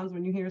oftentimes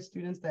when you hear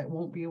students that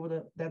won't be able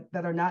to,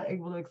 that are not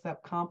able to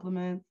accept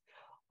compliments,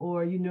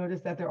 or you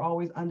notice that they're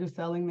always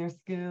underselling their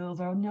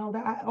skills, or no,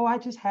 I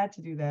just had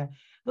to do that.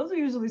 Those are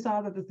usually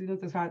signs that the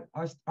students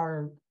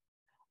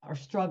are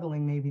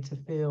struggling maybe to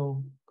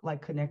feel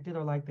like connected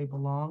or like they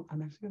belong.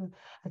 I'm actually gonna,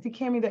 I see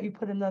Cammie that you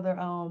put another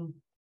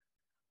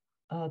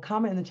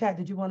comment in the chat.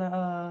 Did you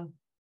wanna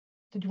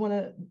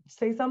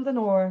say something,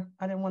 or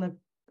I didn't want to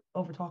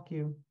overtalk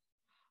you?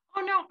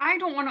 Oh no, I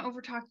don't want to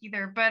overtalk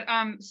either. But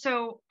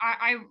so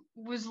I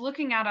was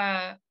looking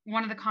at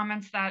one of the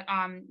comments that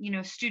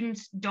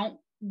students don't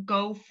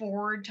go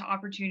forward to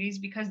opportunities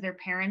because their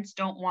parents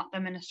don't want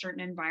them in a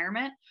certain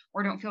environment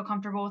or don't feel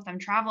comfortable with them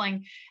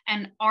traveling.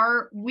 And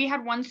we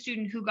had one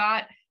student who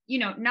got,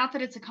 not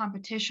that it's a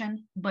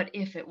competition, but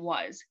if it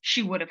was,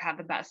 she would have had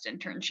the best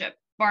internship.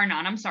 Bar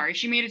none. I'm sorry.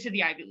 She made it to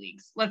the Ivy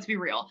Leagues. Let's be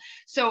real.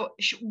 So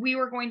we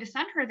were going to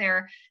send her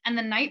there. And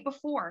the night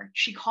before,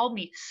 she called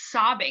me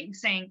sobbing,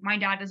 saying, my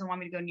dad doesn't want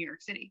me to go to New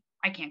York City.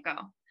 I can't go.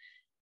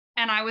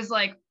 And I was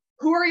like,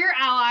 who are your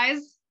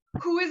allies?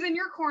 Who is in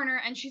your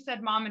corner? And she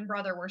said, mom and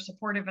brother were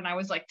supportive. And I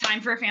was like, time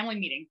for a family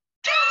meeting.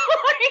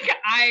 Like,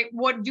 I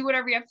would do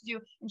whatever you have to do.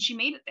 And she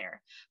made it there.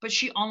 But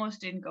she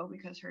almost didn't go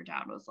because her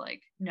dad was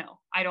like, no,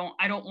 I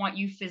don't want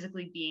you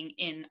physically being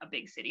in a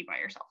big city by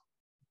yourself.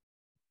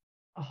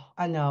 Oh,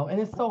 I know. And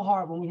it's so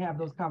hard when we have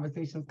those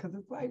conversations, because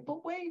it's like,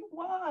 but wait,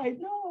 why?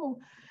 No.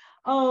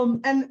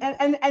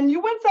 And you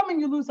win some and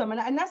you lose some.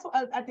 And that's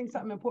what I think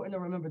something important to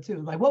remember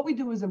too. Like, what we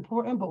do is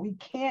important, but we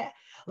can't,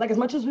 like, as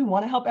much as we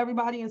want to help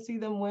everybody and see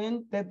them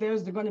win, that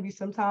there's going to be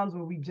some times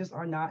where we just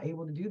are not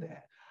able to do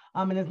that.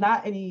 And it's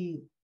not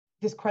any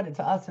discredit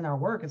to us in our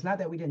work. It's not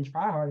that we didn't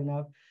try hard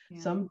enough.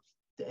 Yeah.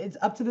 It's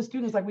up to the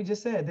students, like we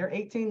just said, they're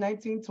 18,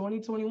 19,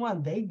 20,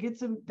 21.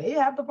 They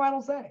have the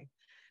final say.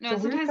 No,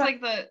 so sometimes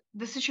like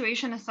the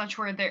situation is such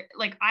where they're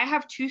like, I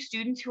have two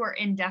students who are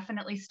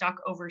indefinitely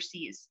stuck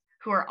overseas,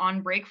 who are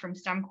on break from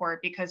STEM Corps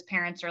because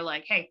parents are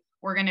like, hey,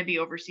 we're going to be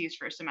overseas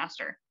for a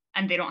semester,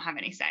 and they don't have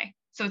any say.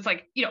 So it's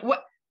like,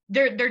 what,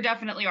 there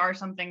definitely are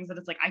some things that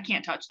it's like, I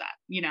can't touch that,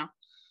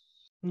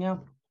 Yeah.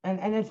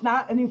 And it's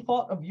not any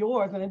fault of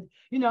yours. And,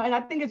 and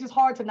I think it's just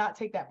hard to not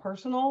take that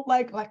personal,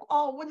 like,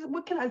 oh,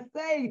 what can I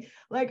say?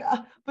 Like,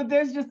 but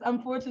there's just,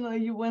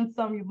 unfortunately, you win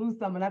some, you lose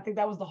some. And I think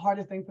that was the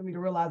hardest thing for me to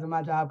realize in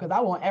my job, because I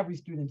want every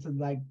student to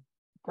like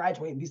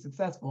graduate and be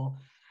successful.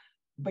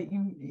 But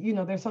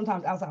there's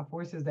sometimes outside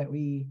forces that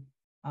we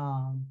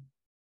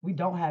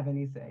don't have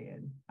any say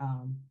in.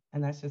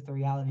 And that's just the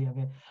reality of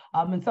it.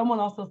 And someone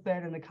also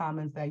said in the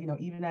comments that,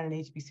 even at an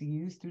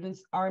HBCU,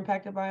 students are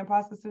impacted by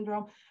imposter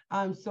syndrome.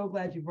 I'm so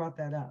glad you brought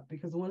that up,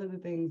 because one of the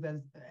things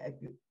that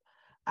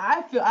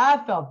I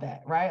felt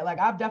that, right? Like,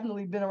 I've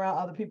definitely been around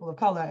other people of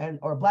color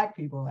or Black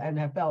people and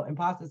have felt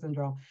imposter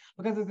syndrome,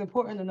 because it's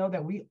important to know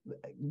that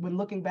when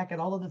looking back at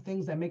all of the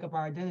things that make up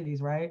our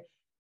identities, right?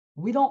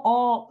 We don't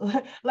all,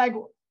 like,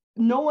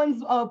 no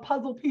one's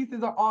puzzle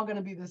pieces are all going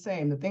to be the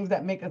same. The things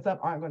that make us up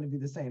aren't going to be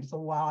the same. So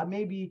while I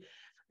may be,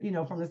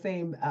 from the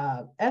same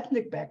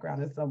ethnic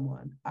background as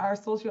someone, our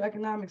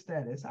socioeconomic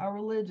status, our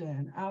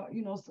religion,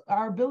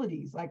 our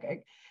abilities,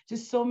 like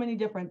just so many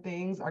different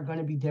things are going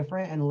to be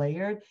different and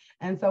layered.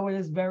 And so it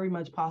is very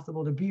much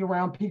possible to be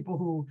around people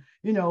who,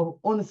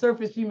 on the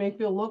surface, you may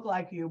look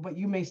like you, but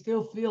you may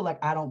still feel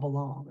like, I don't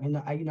belong. And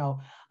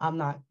I'm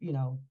not,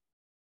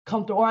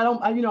 comfortable,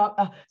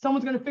 or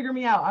someone's going to figure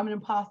me out. I'm an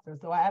imposter.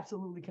 So I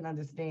absolutely can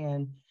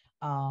understand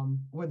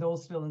where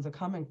those feelings are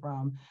coming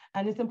from.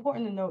 And it's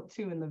important to note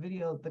too, in the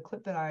video, the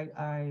clip that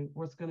I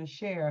was going to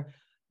share,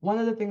 one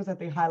of the things that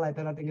they highlight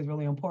that I think is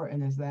really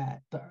important is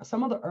that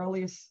some of the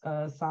earliest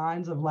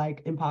signs of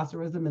like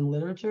imposterism in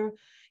literature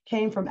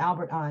came from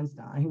Albert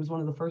Einstein. He was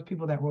one of the first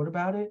people that wrote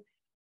about it.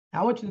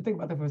 I want you to think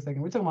about that for a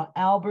second. We're talking about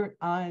Albert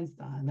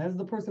Einstein. That is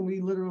the person we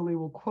literally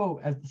will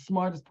quote as the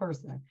smartest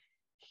person.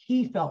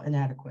 He felt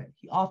inadequate.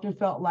 He often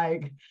felt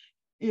like,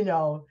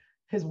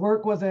 his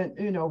work wasn't,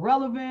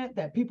 relevant,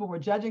 that people were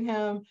judging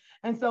him.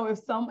 And so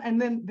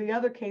and then the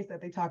other case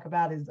that they talk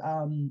about is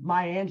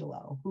Maya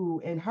Angelou,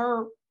 who in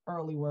her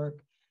early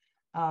work,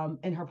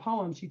 in her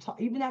poems,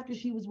 even after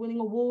she was winning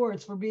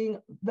awards for being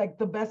like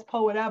the best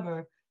poet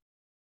ever,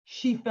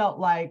 she felt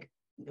like,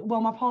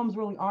 well, my poems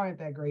really aren't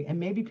that great. And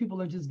maybe people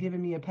are just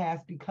giving me a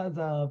pass because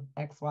of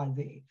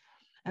XYZ.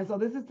 And so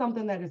this is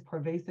something that is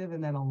pervasive,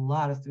 and that a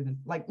lot of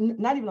students, like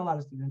not even a lot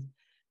of students,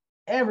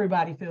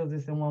 everybody feels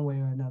this in one way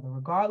or another,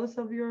 regardless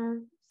of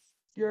your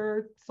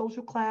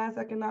social class,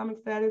 economic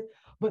status,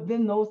 but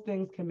then those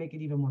things can make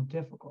it even more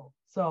difficult.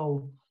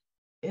 So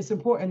it's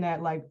important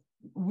that like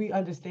we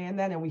understand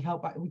that, and we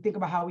think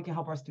about how we can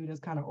help our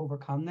students kind of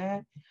overcome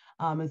that.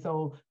 And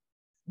so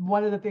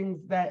one of the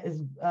things that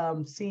is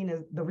seen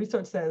as, the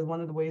research says,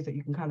 one of the ways that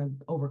you can kind of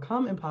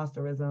overcome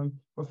imposterism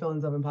or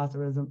feelings of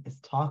imposterism is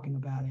talking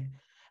about it.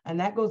 And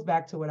that goes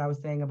back to what I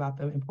was saying about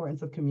the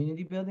importance of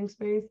community building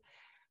space,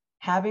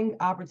 having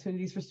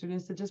opportunities for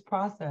students to just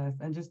process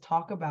and just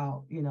talk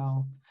about,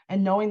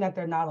 and knowing that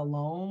they're not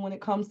alone when it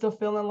comes to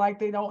feeling like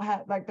they're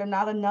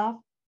not enough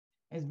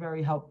is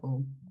very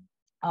helpful.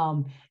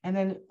 And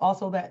then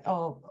also that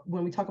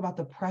when we talk about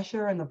the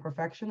pressure and the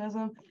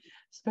perfectionism,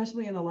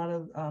 especially in a lot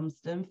of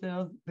STEM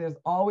fields, there's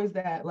always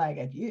that, like,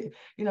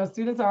 if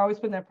students are always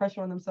putting that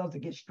pressure on themselves to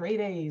get straight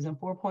A's and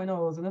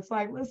 4.0s. And it's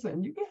like,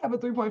 listen, you can have a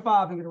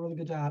 3.5 and get a really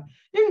good job.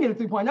 You can get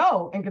a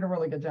 3.0 and get a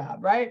really good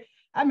job, right?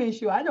 I mean,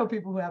 sure, I know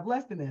people who have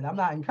less than it. I'm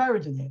not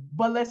encouraging it,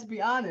 but let's be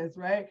honest,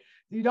 right?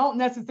 You don't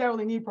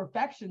necessarily need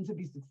perfection to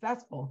be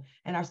successful.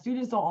 And our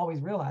students don't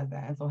always realize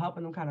that. And so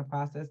helping them kind of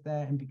process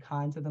that and be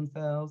kind to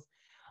themselves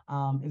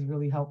is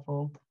really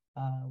helpful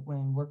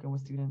when working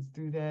with students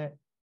through that.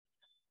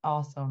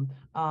 Awesome.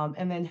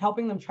 And then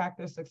helping them track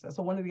their success.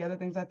 So one of the other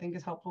things I think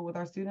is helpful with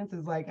our students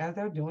is, like, as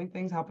they're doing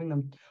things, helping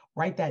them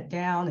write that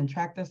down and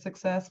track their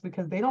success,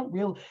 because they don't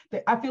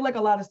I feel like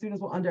a lot of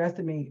students will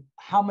underestimate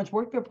how much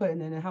work they're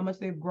putting in and how much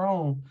they've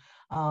grown.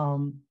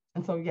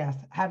 And so, yes,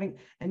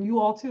 and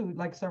you all too,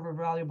 like, serve a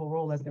valuable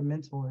role as their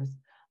mentors.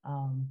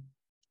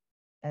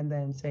 And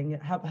then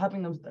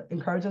helping them,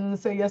 encouraging them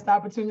to say yes to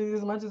opportunities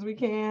as much as we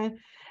can.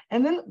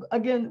 And then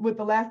again, with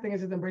the last thing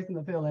is just embracing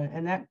the feeling.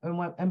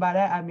 And by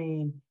that, I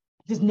mean,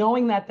 just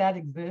knowing that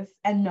exists,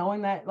 and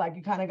knowing that, like,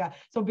 you kind of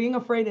so being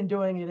afraid and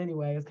doing it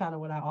anyway is kind of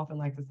what I often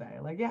like to say.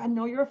 Like, yeah, I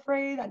know you're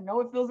afraid. I know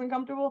it feels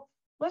uncomfortable.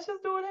 Let's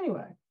just do it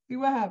anyway. See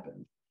what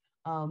happens.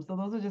 So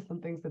those are just some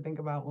things to think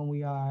about when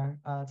we are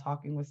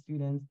talking with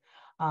students.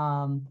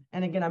 And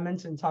again, I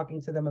mentioned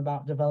talking to them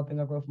about developing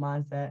a growth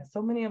mindset.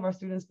 So many of our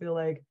students feel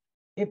like,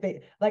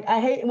 I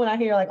hate when I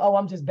hear, like, oh,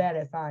 I'm just bad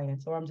at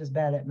science, or I'm just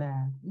bad at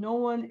math. No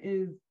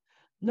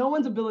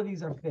one's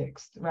abilities are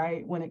fixed,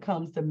 right? When it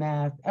comes to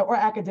math or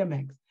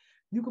academics,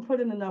 you can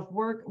put in enough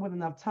work with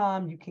enough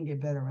time, you can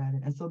get better at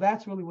it. And so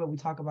that's really what we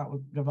talk about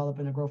with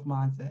developing a growth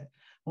mindset.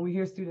 When we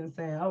hear students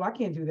saying, oh, I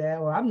can't do that,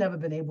 or I've never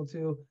been able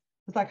to,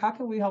 it's like, how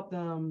can we help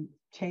them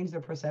change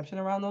their perception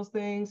around those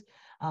things,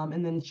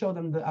 and then show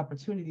them the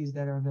opportunities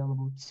that are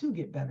available to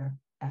get better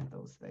at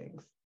those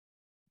things.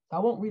 I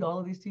won't read all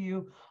of these to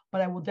you,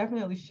 but I will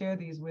definitely share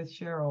these with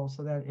Cheryl,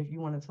 so that if you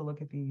wanted to look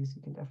at these,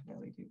 you can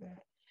definitely do that.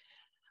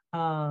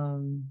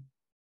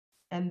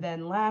 And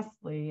then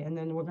lastly, and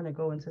then we're going to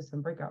go into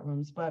some breakout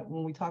rooms, but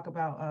when we talk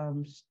about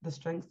the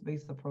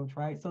strengths-based approach,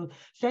 right? So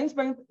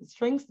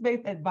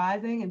strengths-based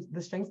advising and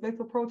the strengths-based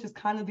approach is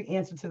kind of the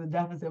answer to the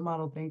deficit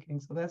model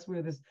thinking. So that's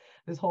where this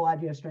whole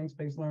idea of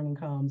strengths-based learning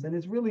comes. And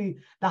it's really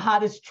the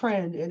hottest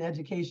trend in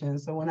education.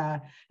 So when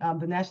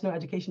the National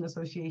Education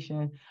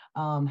Association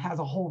has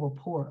a whole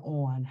report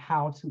on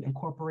how to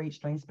incorporate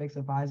strengths-based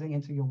advising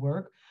into your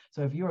work.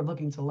 So if you're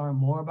looking to learn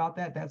more about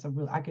that,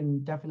 I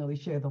can definitely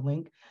share the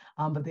link.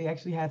 But they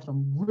actually have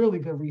some really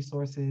good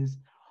resources.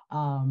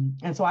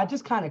 And so I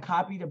just kind of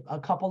copied a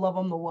couple of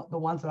them, the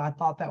ones that I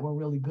thought that were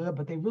really good,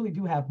 but they really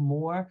do have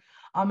more.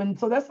 And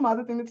so that's some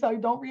other thing to tell you,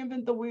 don't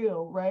reinvent the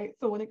wheel, right?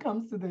 So when it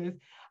comes to this,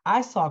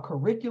 I saw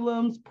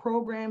curriculums,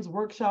 programs,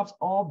 workshops,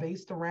 all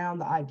based around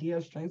the idea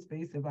of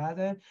strengths-based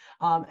advising.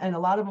 And a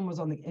lot of them was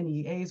on the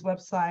NEA's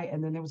website.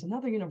 And then there was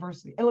another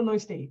university, Illinois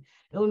State.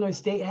 Illinois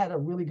State had a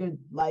really good,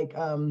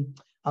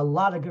 a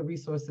lot of good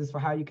resources for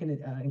how you can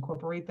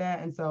incorporate that.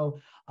 And so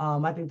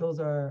I think those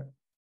are,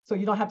 so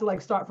you don't have to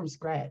start from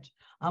scratch.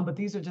 But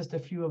these are just a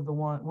few of the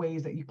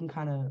ways that you can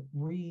kind of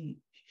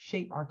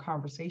reshape our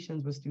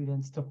conversations with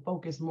students to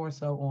focus more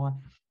so on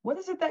what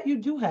is it that you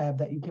do have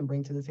that you can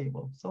bring to the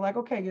table. So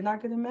okay, you're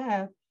not good in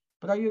math,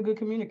 but are you a good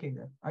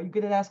communicator? Are you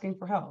good at asking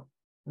for help?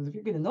 Because if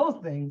you're good in those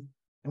things,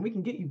 then we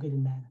can get you good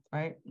in math,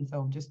 right? And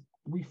so just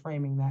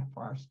reframing that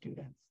for our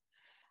students.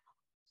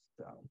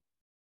 So.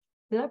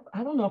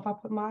 I don't know if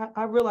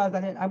I realized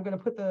I'm going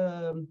to put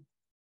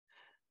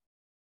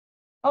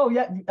oh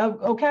yeah,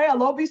 okay, a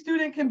low B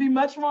student can be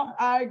much more,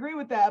 I agree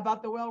with that,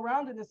 about the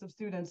well-roundedness of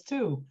students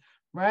too,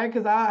 right?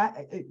 Because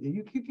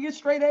you can get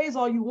straight A's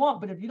all you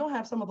want, but if you don't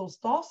have some of those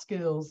soft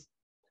skills,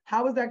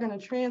 how is that going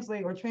to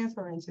translate or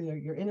transfer into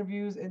your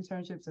interviews,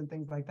 internships, and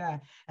things like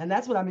that? And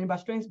that's what I mean by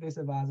strengths-based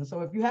advising. So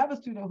if you have a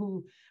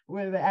student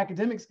where the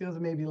academic skills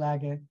may be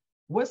lagging,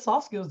 what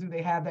soft skills do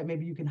they have that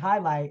maybe you can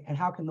highlight, and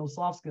how can those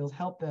soft skills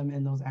help them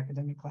in those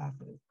academic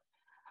classes?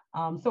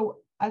 So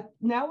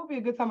now would be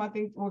a good time. I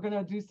think we're going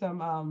to do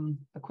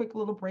a quick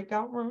little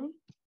breakout room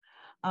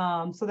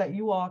so that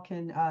you all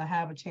can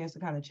have a chance to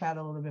kind of chat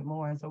a little bit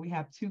more. And so we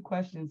have 2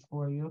 questions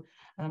for you,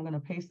 and I'm going to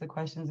paste the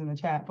questions in the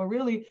chat, but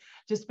really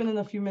just spending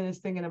a few minutes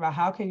thinking about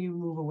how can you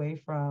move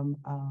away from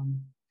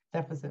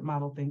deficit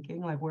model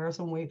thinking? Like, where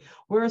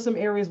are some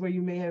areas where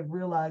you may have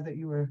realized that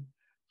you were,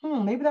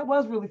 maybe that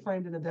was really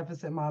framed in a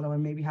deficit model,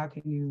 and maybe how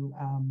can you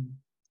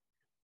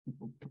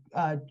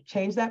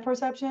change that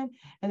perception?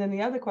 And then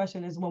the other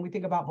question is, when we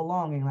think about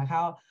belonging,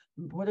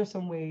 what are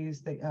some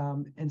ways that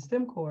in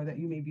STEM core that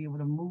you may be able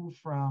to move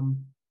from,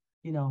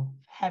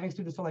 having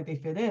students feel like they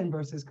fit in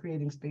versus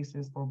creating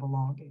spaces for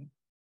belonging?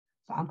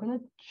 So I'm going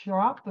to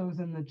drop those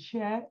in the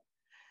chat,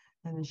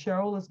 and then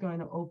Cheryl is going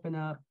to open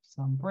up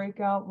some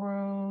breakout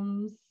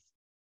rooms,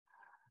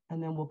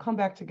 and then we'll come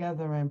back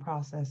together and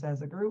process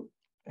as a group.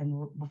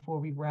 And before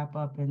we wrap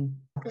up, and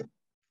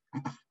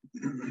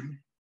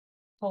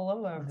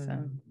hello, everyone.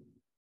 Awesome.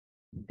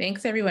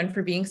 Thanks everyone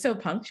for being so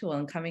punctual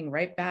and coming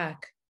right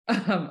back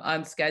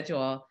on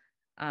schedule.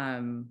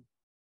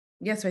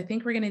 Yeah, so I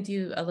think we're going to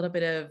do a little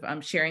bit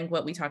of sharing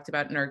what we talked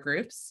about in our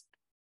groups.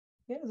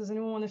 Yeah, does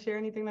anyone want to share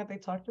anything that they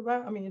talked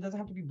about? I mean, it doesn't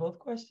have to be both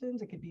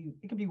questions. It could be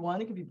one,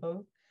 it could be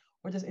both,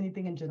 or just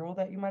anything in general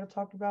that you might have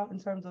talked about in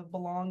terms of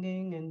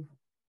belonging and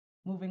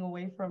moving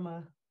away from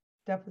a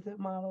deficit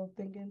model of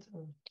thinking to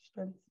a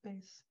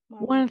strength-based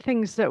model. One of the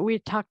things that we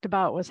talked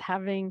about was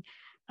having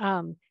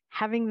them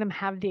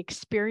have the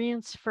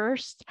experience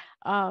first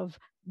of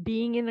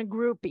being in a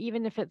group,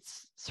 even if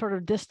it's sort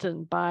of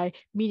distant, by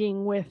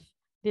meeting with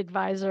the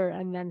advisor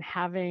and then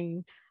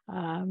having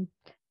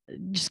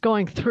just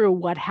going through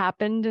what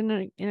happened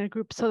in a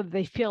group so that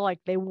they feel like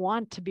they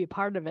want to be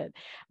part of it.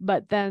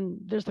 But then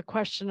there's the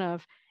question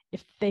of,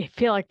 if they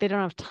feel like they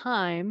don't have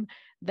time,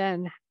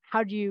 then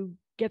how do you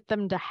get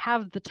them to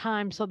have the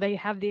time so they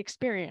have the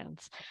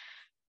experience?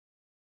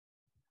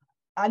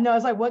 I know,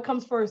 it's like, what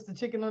comes first, the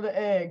chicken or the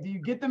egg? Do you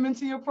get them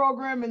into your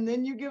program and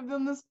then you give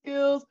them the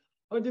skills,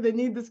 or do they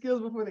need the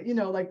skills before they,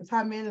 like the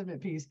time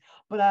management piece?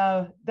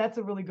 But that's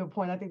a really good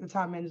point. I think the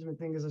time management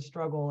thing is a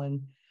struggle,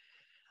 and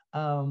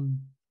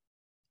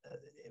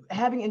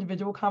having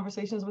individual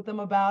conversations with them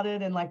about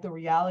it and like the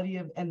reality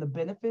of and the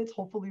benefits,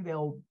 hopefully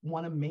they'll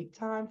want to make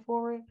time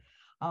for it.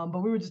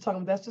 But we were just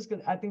talking, that's just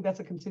good. I think that's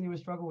a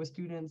continuous struggle with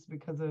students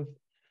because of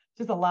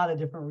just a lot of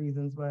different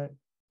reasons. But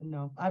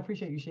no, I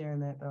appreciate you sharing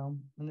that though.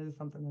 And it is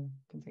something to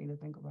continue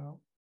to think about.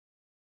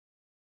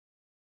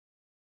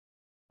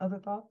 Other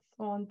thoughts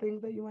on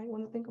things that you might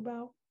want to think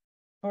about,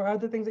 or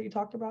other things that you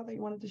talked about that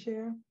you wanted to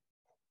share?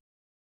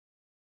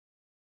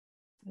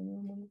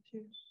 Anyone want to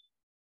share?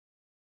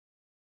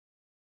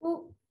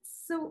 Well,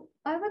 so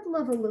I would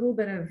love a little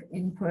bit of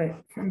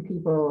input from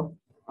people.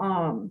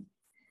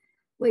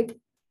 Like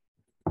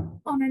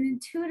on an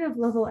intuitive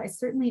level, I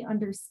certainly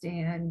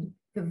understand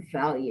the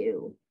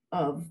value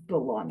of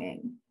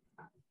belonging.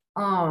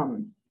 But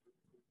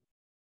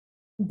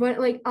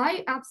like,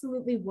 I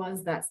absolutely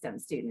was that STEM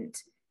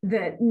student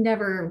that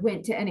never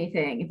went to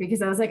anything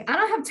because I was like, I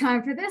don't have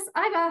time for this.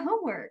 I got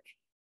homework.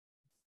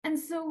 And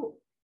so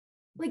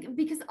like,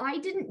 because I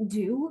didn't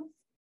do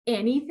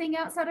anything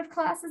outside of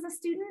class as a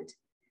student,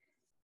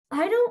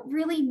 I don't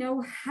really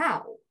know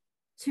how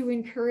to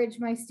encourage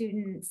my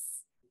students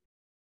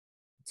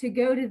to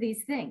go to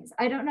these things.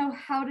 I don't know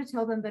how to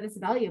tell them that it's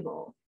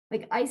valuable.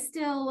 Like I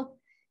still,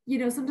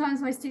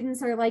 sometimes my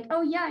students are like,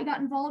 oh yeah, I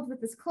got involved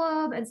with this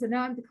club. And so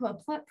now I'm the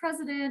club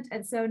president.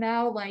 And so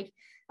now like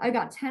I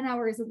got 10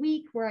 hours a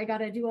week where I got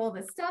to do all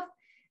this stuff.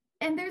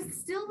 And there's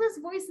still this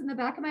voice in the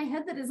back of my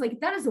head that is like,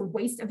 that is a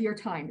waste of your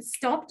time.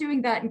 Stop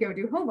doing that and go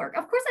do homework.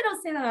 Of course, I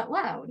don't say that out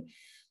loud.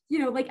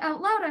 Like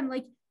out loud, I'm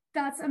like,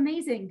 that's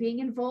amazing. Being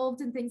involved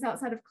in things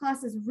outside of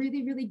class is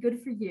really, really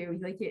good for you.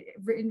 Like it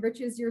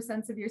enriches your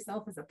sense of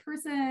yourself as a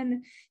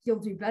person. You'll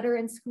do better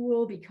in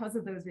school because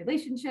of those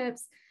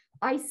relationships.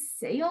 I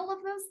say all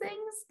of those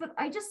things, but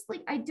I just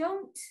like, I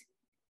don't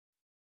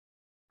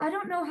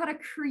know how to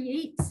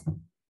create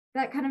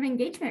that kind of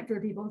engagement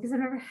for people because I've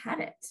never had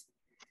it.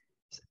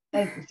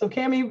 And so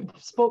Cammie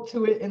spoke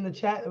to it in the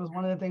chat. It was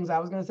one of the things I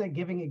was going to say,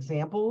 giving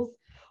examples.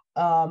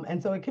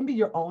 And so it can be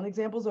your own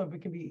examples, or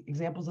it can be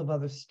examples of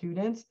other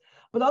students,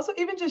 but also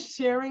even just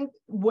sharing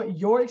what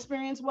your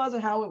experience was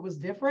and how it was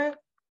different.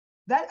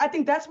 That I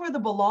think that's where the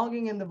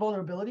belonging and the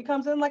vulnerability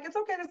comes in. Like, it's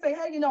okay to say,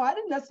 hey, I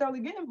didn't necessarily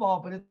get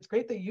involved, but it's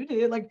great that you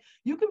did. Like,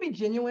 you can be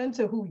genuine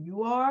to who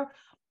you are.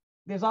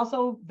 There's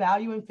also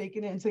value in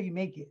faking it until you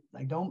make it.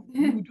 Like,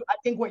 I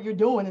think what you're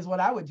doing is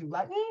what I would do.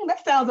 Like,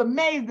 that sounds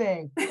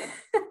amazing.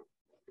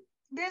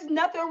 There's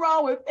nothing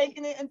wrong with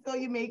faking it until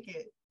you make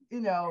it,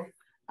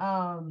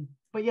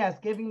 But yes,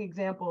 giving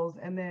examples.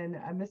 And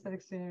then I missed that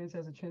experience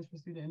as a transfer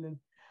student. And then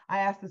I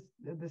asked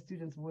the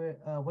students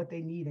what they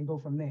need and go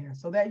from there.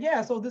 So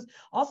this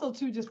also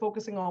too, just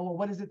focusing on, well,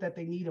 what is it that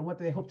they need and what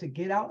they hope to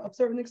get out of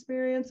certain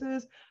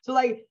experiences. So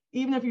like,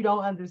 even if you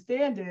don't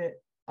understand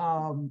it,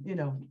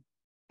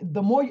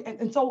 the more,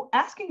 and so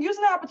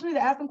using the opportunity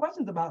to ask them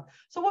questions about,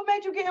 so what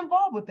made you get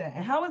involved with that?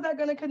 And how is that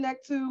going to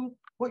connect to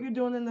what you're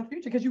doing in the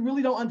future? Because you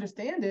really don't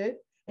understand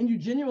it and you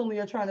genuinely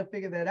are trying to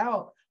figure that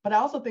out. But I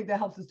also think that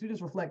helps the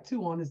students reflect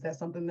too on, is that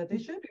something that they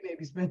should be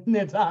maybe spending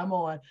their time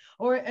on,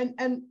 or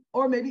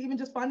maybe even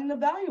just finding the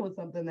value in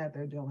something that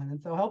they're doing.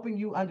 And so helping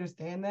you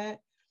understand that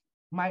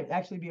might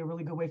actually be a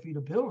really good way for you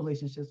to build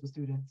relationships with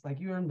students. Like,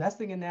 you're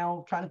investing in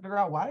now trying to figure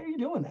out, why are you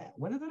doing that?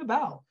 What is it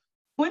about?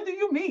 When do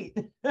you meet?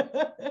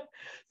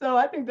 So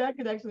I think that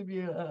could actually be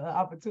an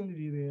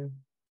opportunity there.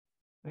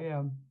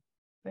 Yeah,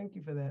 thank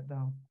you for that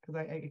though,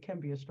 because it can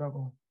be a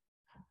struggle.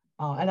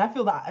 And I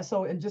feel that,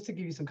 and just to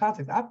give you some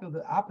context, I feel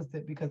the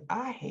opposite because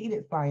I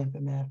hated science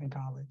and math in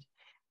college.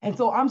 And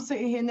so I'm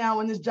sitting here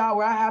now in this job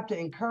where I have to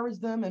encourage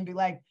them and be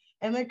like,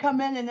 and they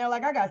come in and they're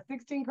like, I got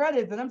 16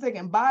 credits and I'm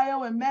taking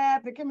bio and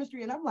math and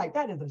chemistry. And I'm like,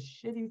 that is a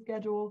shitty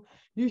schedule.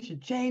 You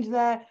should change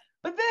that.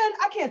 But then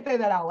I can't say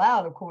that out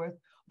loud, of course.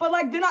 But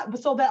like,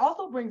 so that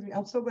also brings me,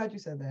 I'm so glad you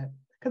said that,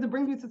 because it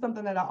brings me to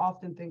something that I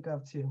often think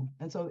of too.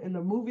 And so in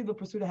the movie, The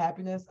Pursuit of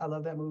Happiness, I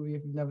love that movie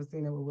if you've never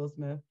seen it, with Will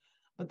Smith.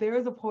 But there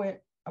is a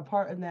part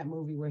in that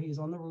movie where he's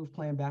on the roof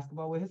playing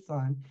basketball with his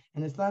son,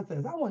 and his son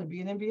says, I want to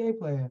be an NBA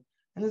player.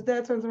 And his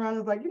dad turns around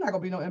and is like, you're not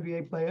gonna be no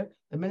NBA player.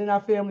 The men in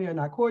our family are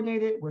not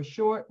coordinated. We're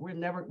short. We're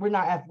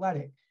not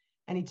athletic.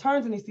 And he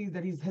turns and he sees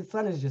that his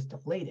son is just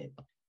deflated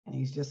and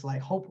he's just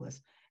like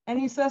hopeless. And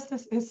he says to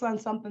his son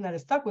something that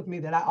has stuck with me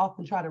that I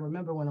often try to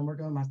remember when I'm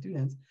working with my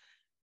students.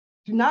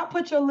 Do not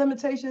put your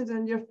limitations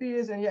and your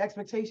fears and your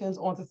expectations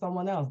onto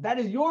someone else. That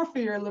is your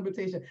fear and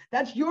limitation.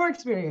 That's your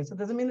experience. It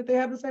doesn't mean that they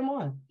have the same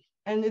one.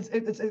 And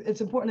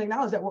it's important to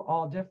acknowledge that we're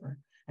all different.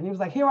 And he was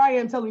like, here I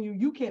am telling you,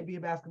 you can't be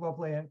a basketball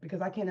player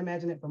because I can't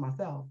imagine it for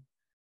myself.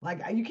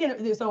 Like you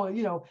can't, so,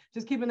 you know,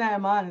 just keeping that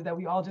in mind is that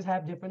we all just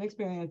have different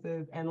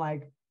experiences. And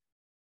like,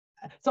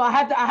 so I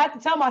had to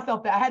tell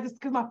myself that I had to,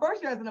 because my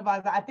first year as an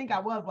advisor, I think I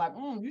was like,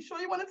 you sure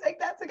you want to take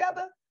that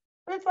together?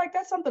 But it's like,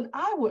 that's something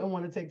I wouldn't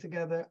want to take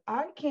together.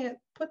 I can't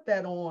put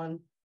that on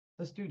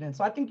the student.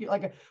 So I think you,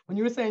 like when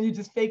you were saying you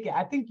just fake it,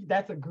 I think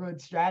that's a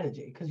good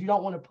strategy because you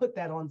don't want to put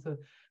that onto,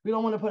 we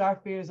don't want to put our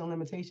fears and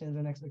limitations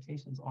and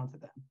expectations onto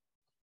them.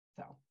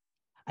 So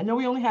I know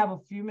we only have a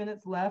few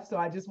minutes left. So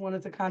I just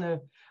wanted to kind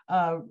of,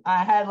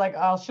 I had like,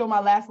 I'll show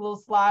my last little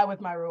slide with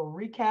my real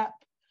recap.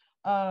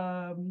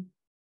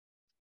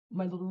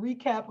 My little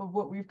recap of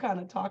what we've kind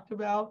of talked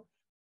about.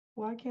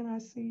 Why can't I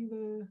see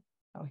the,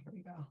 oh, here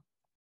we go.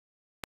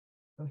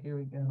 So here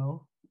we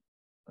go.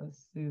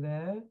 Let's do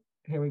that.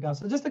 Here we go.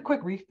 So just a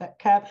quick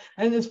recap.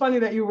 And it's funny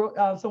that you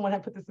wrote, someone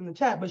had put this in the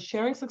chat, but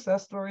sharing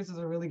success stories is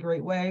a really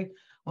great way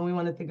when we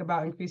want to think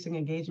about increasing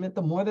engagement.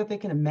 The more that they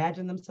can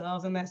imagine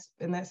themselves in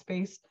that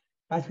space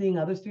by seeing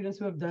other students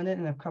who have done it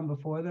and have come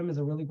before them is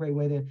a really great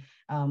way to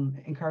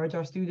encourage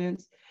our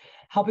students.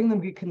 Helping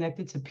them get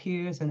connected to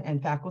peers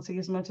and faculty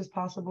as much as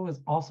possible has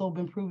also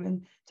been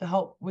proven to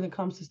help when it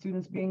comes to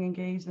students being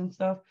engaged and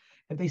stuff.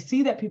 If they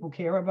see that people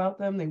care about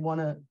them, they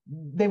want to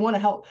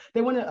help.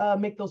 They want to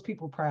make those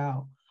people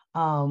proud.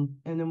 And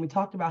then we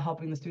talked about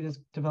helping the students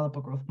develop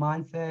a growth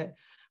mindset,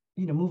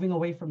 you know, moving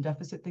away from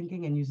deficit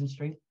thinking and using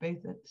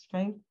strengths-based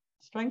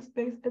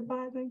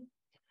advising,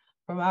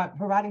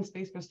 providing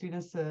space for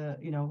students to,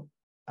 you know,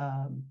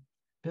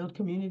 build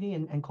community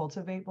and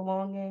cultivate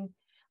belonging.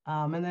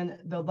 And then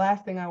the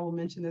last thing I will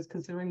mention is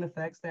considering the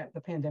effects that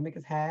the pandemic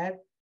has had.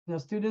 You know,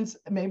 students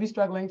may be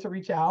struggling to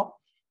reach out.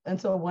 And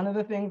so one of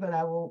the things that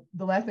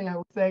the last thing I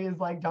will say is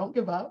like, don't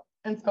give up.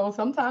 And so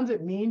sometimes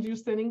it means you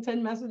sending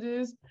 10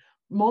 messages,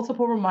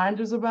 multiple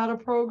reminders about a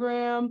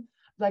program.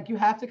 Like you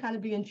have to kind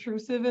of be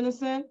intrusive in a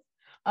sense.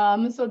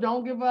 So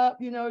don't give up,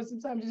 you know,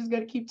 sometimes you just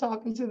got to keep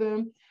talking to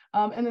them.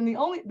 And then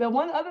the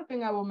one other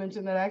thing I will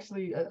mention that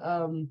actually,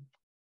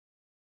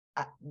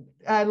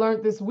 I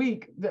learned this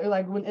week, that,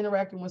 like when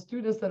interacting with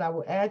students, that I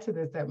will add to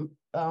this that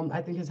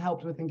I think has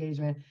helped with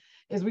engagement,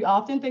 is we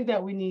often think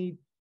that we need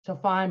to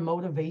find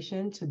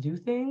motivation to do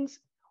things,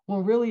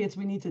 when really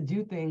we need to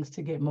do things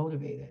to get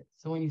motivated.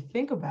 So when you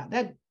think about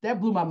that,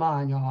 that blew my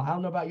mind, y'all. I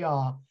don't know about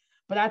y'all,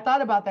 but I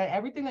thought about that.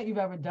 Everything that you've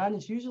ever done,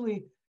 it's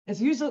usually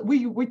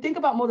we think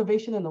about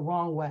motivation in the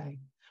wrong way.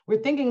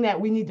 We're thinking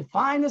that we need to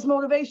find this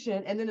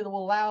motivation and then it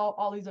will allow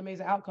all these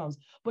amazing outcomes.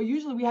 But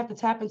usually we have to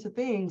tap into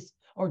things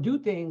or do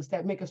things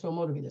that make us feel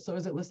motivated. So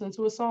is it listening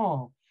to a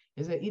song?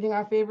 Is it eating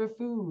our favorite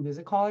food? Is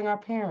it calling our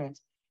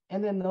parents?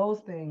 And then those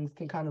things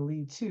can kind of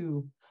lead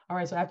to, all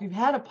right, so after you've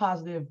had a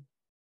positive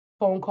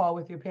phone call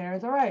with your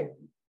parents, all right,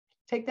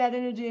 take that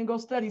energy and go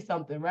study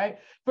something, right?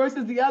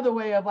 Versus the other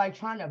way of like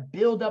trying to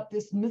build up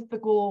this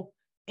mystical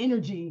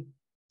energy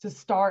to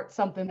start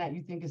something that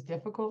you think is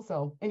difficult.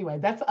 So anyway,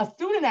 that's a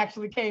student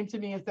actually came to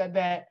me and said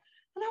that.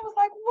 And I was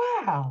like,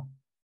 wow,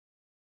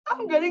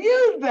 I'm going to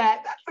use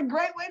that. That's a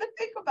great way to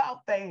think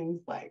about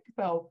things. Like,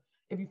 so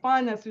if you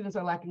find that students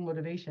are lacking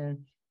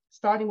motivation,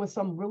 starting with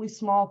some really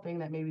small thing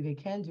that maybe they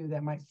can do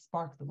that might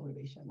spark the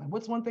motivation. Like,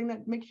 what's one thing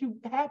that makes you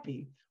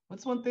happy?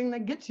 What's one thing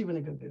that gets you in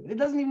a good mood? It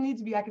doesn't even need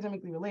to be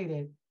academically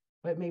related,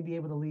 but may be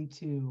able to lead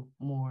to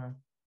more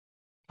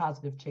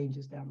positive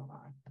changes down the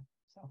line.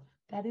 So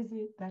that is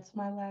it. That's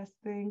my last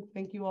thing.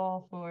 Thank you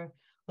all for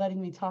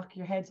letting me talk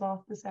your heads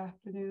off this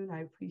afternoon. I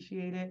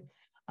appreciate it.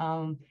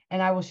 And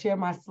I will share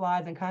my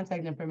slides and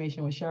contact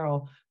information with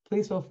Cheryl.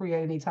 Please feel free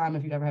at any time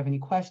if you ever have any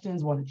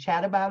questions, want to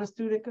chat about a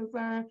student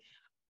concern.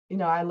 You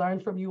know, I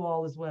learned from you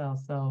all as well.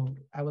 So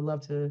I would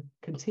love to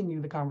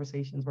continue the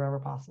conversations wherever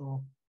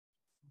possible.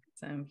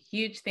 Awesome.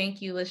 Huge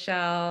thank you,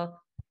 Lachelle.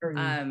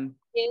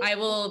 I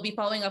will be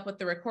following up with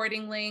the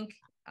recording link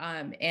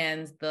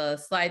and the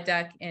slide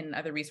deck and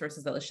other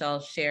resources that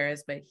Lachelle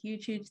shares, but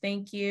huge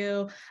thank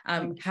you.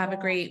 Have a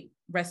great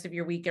rest of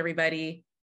your week, everybody.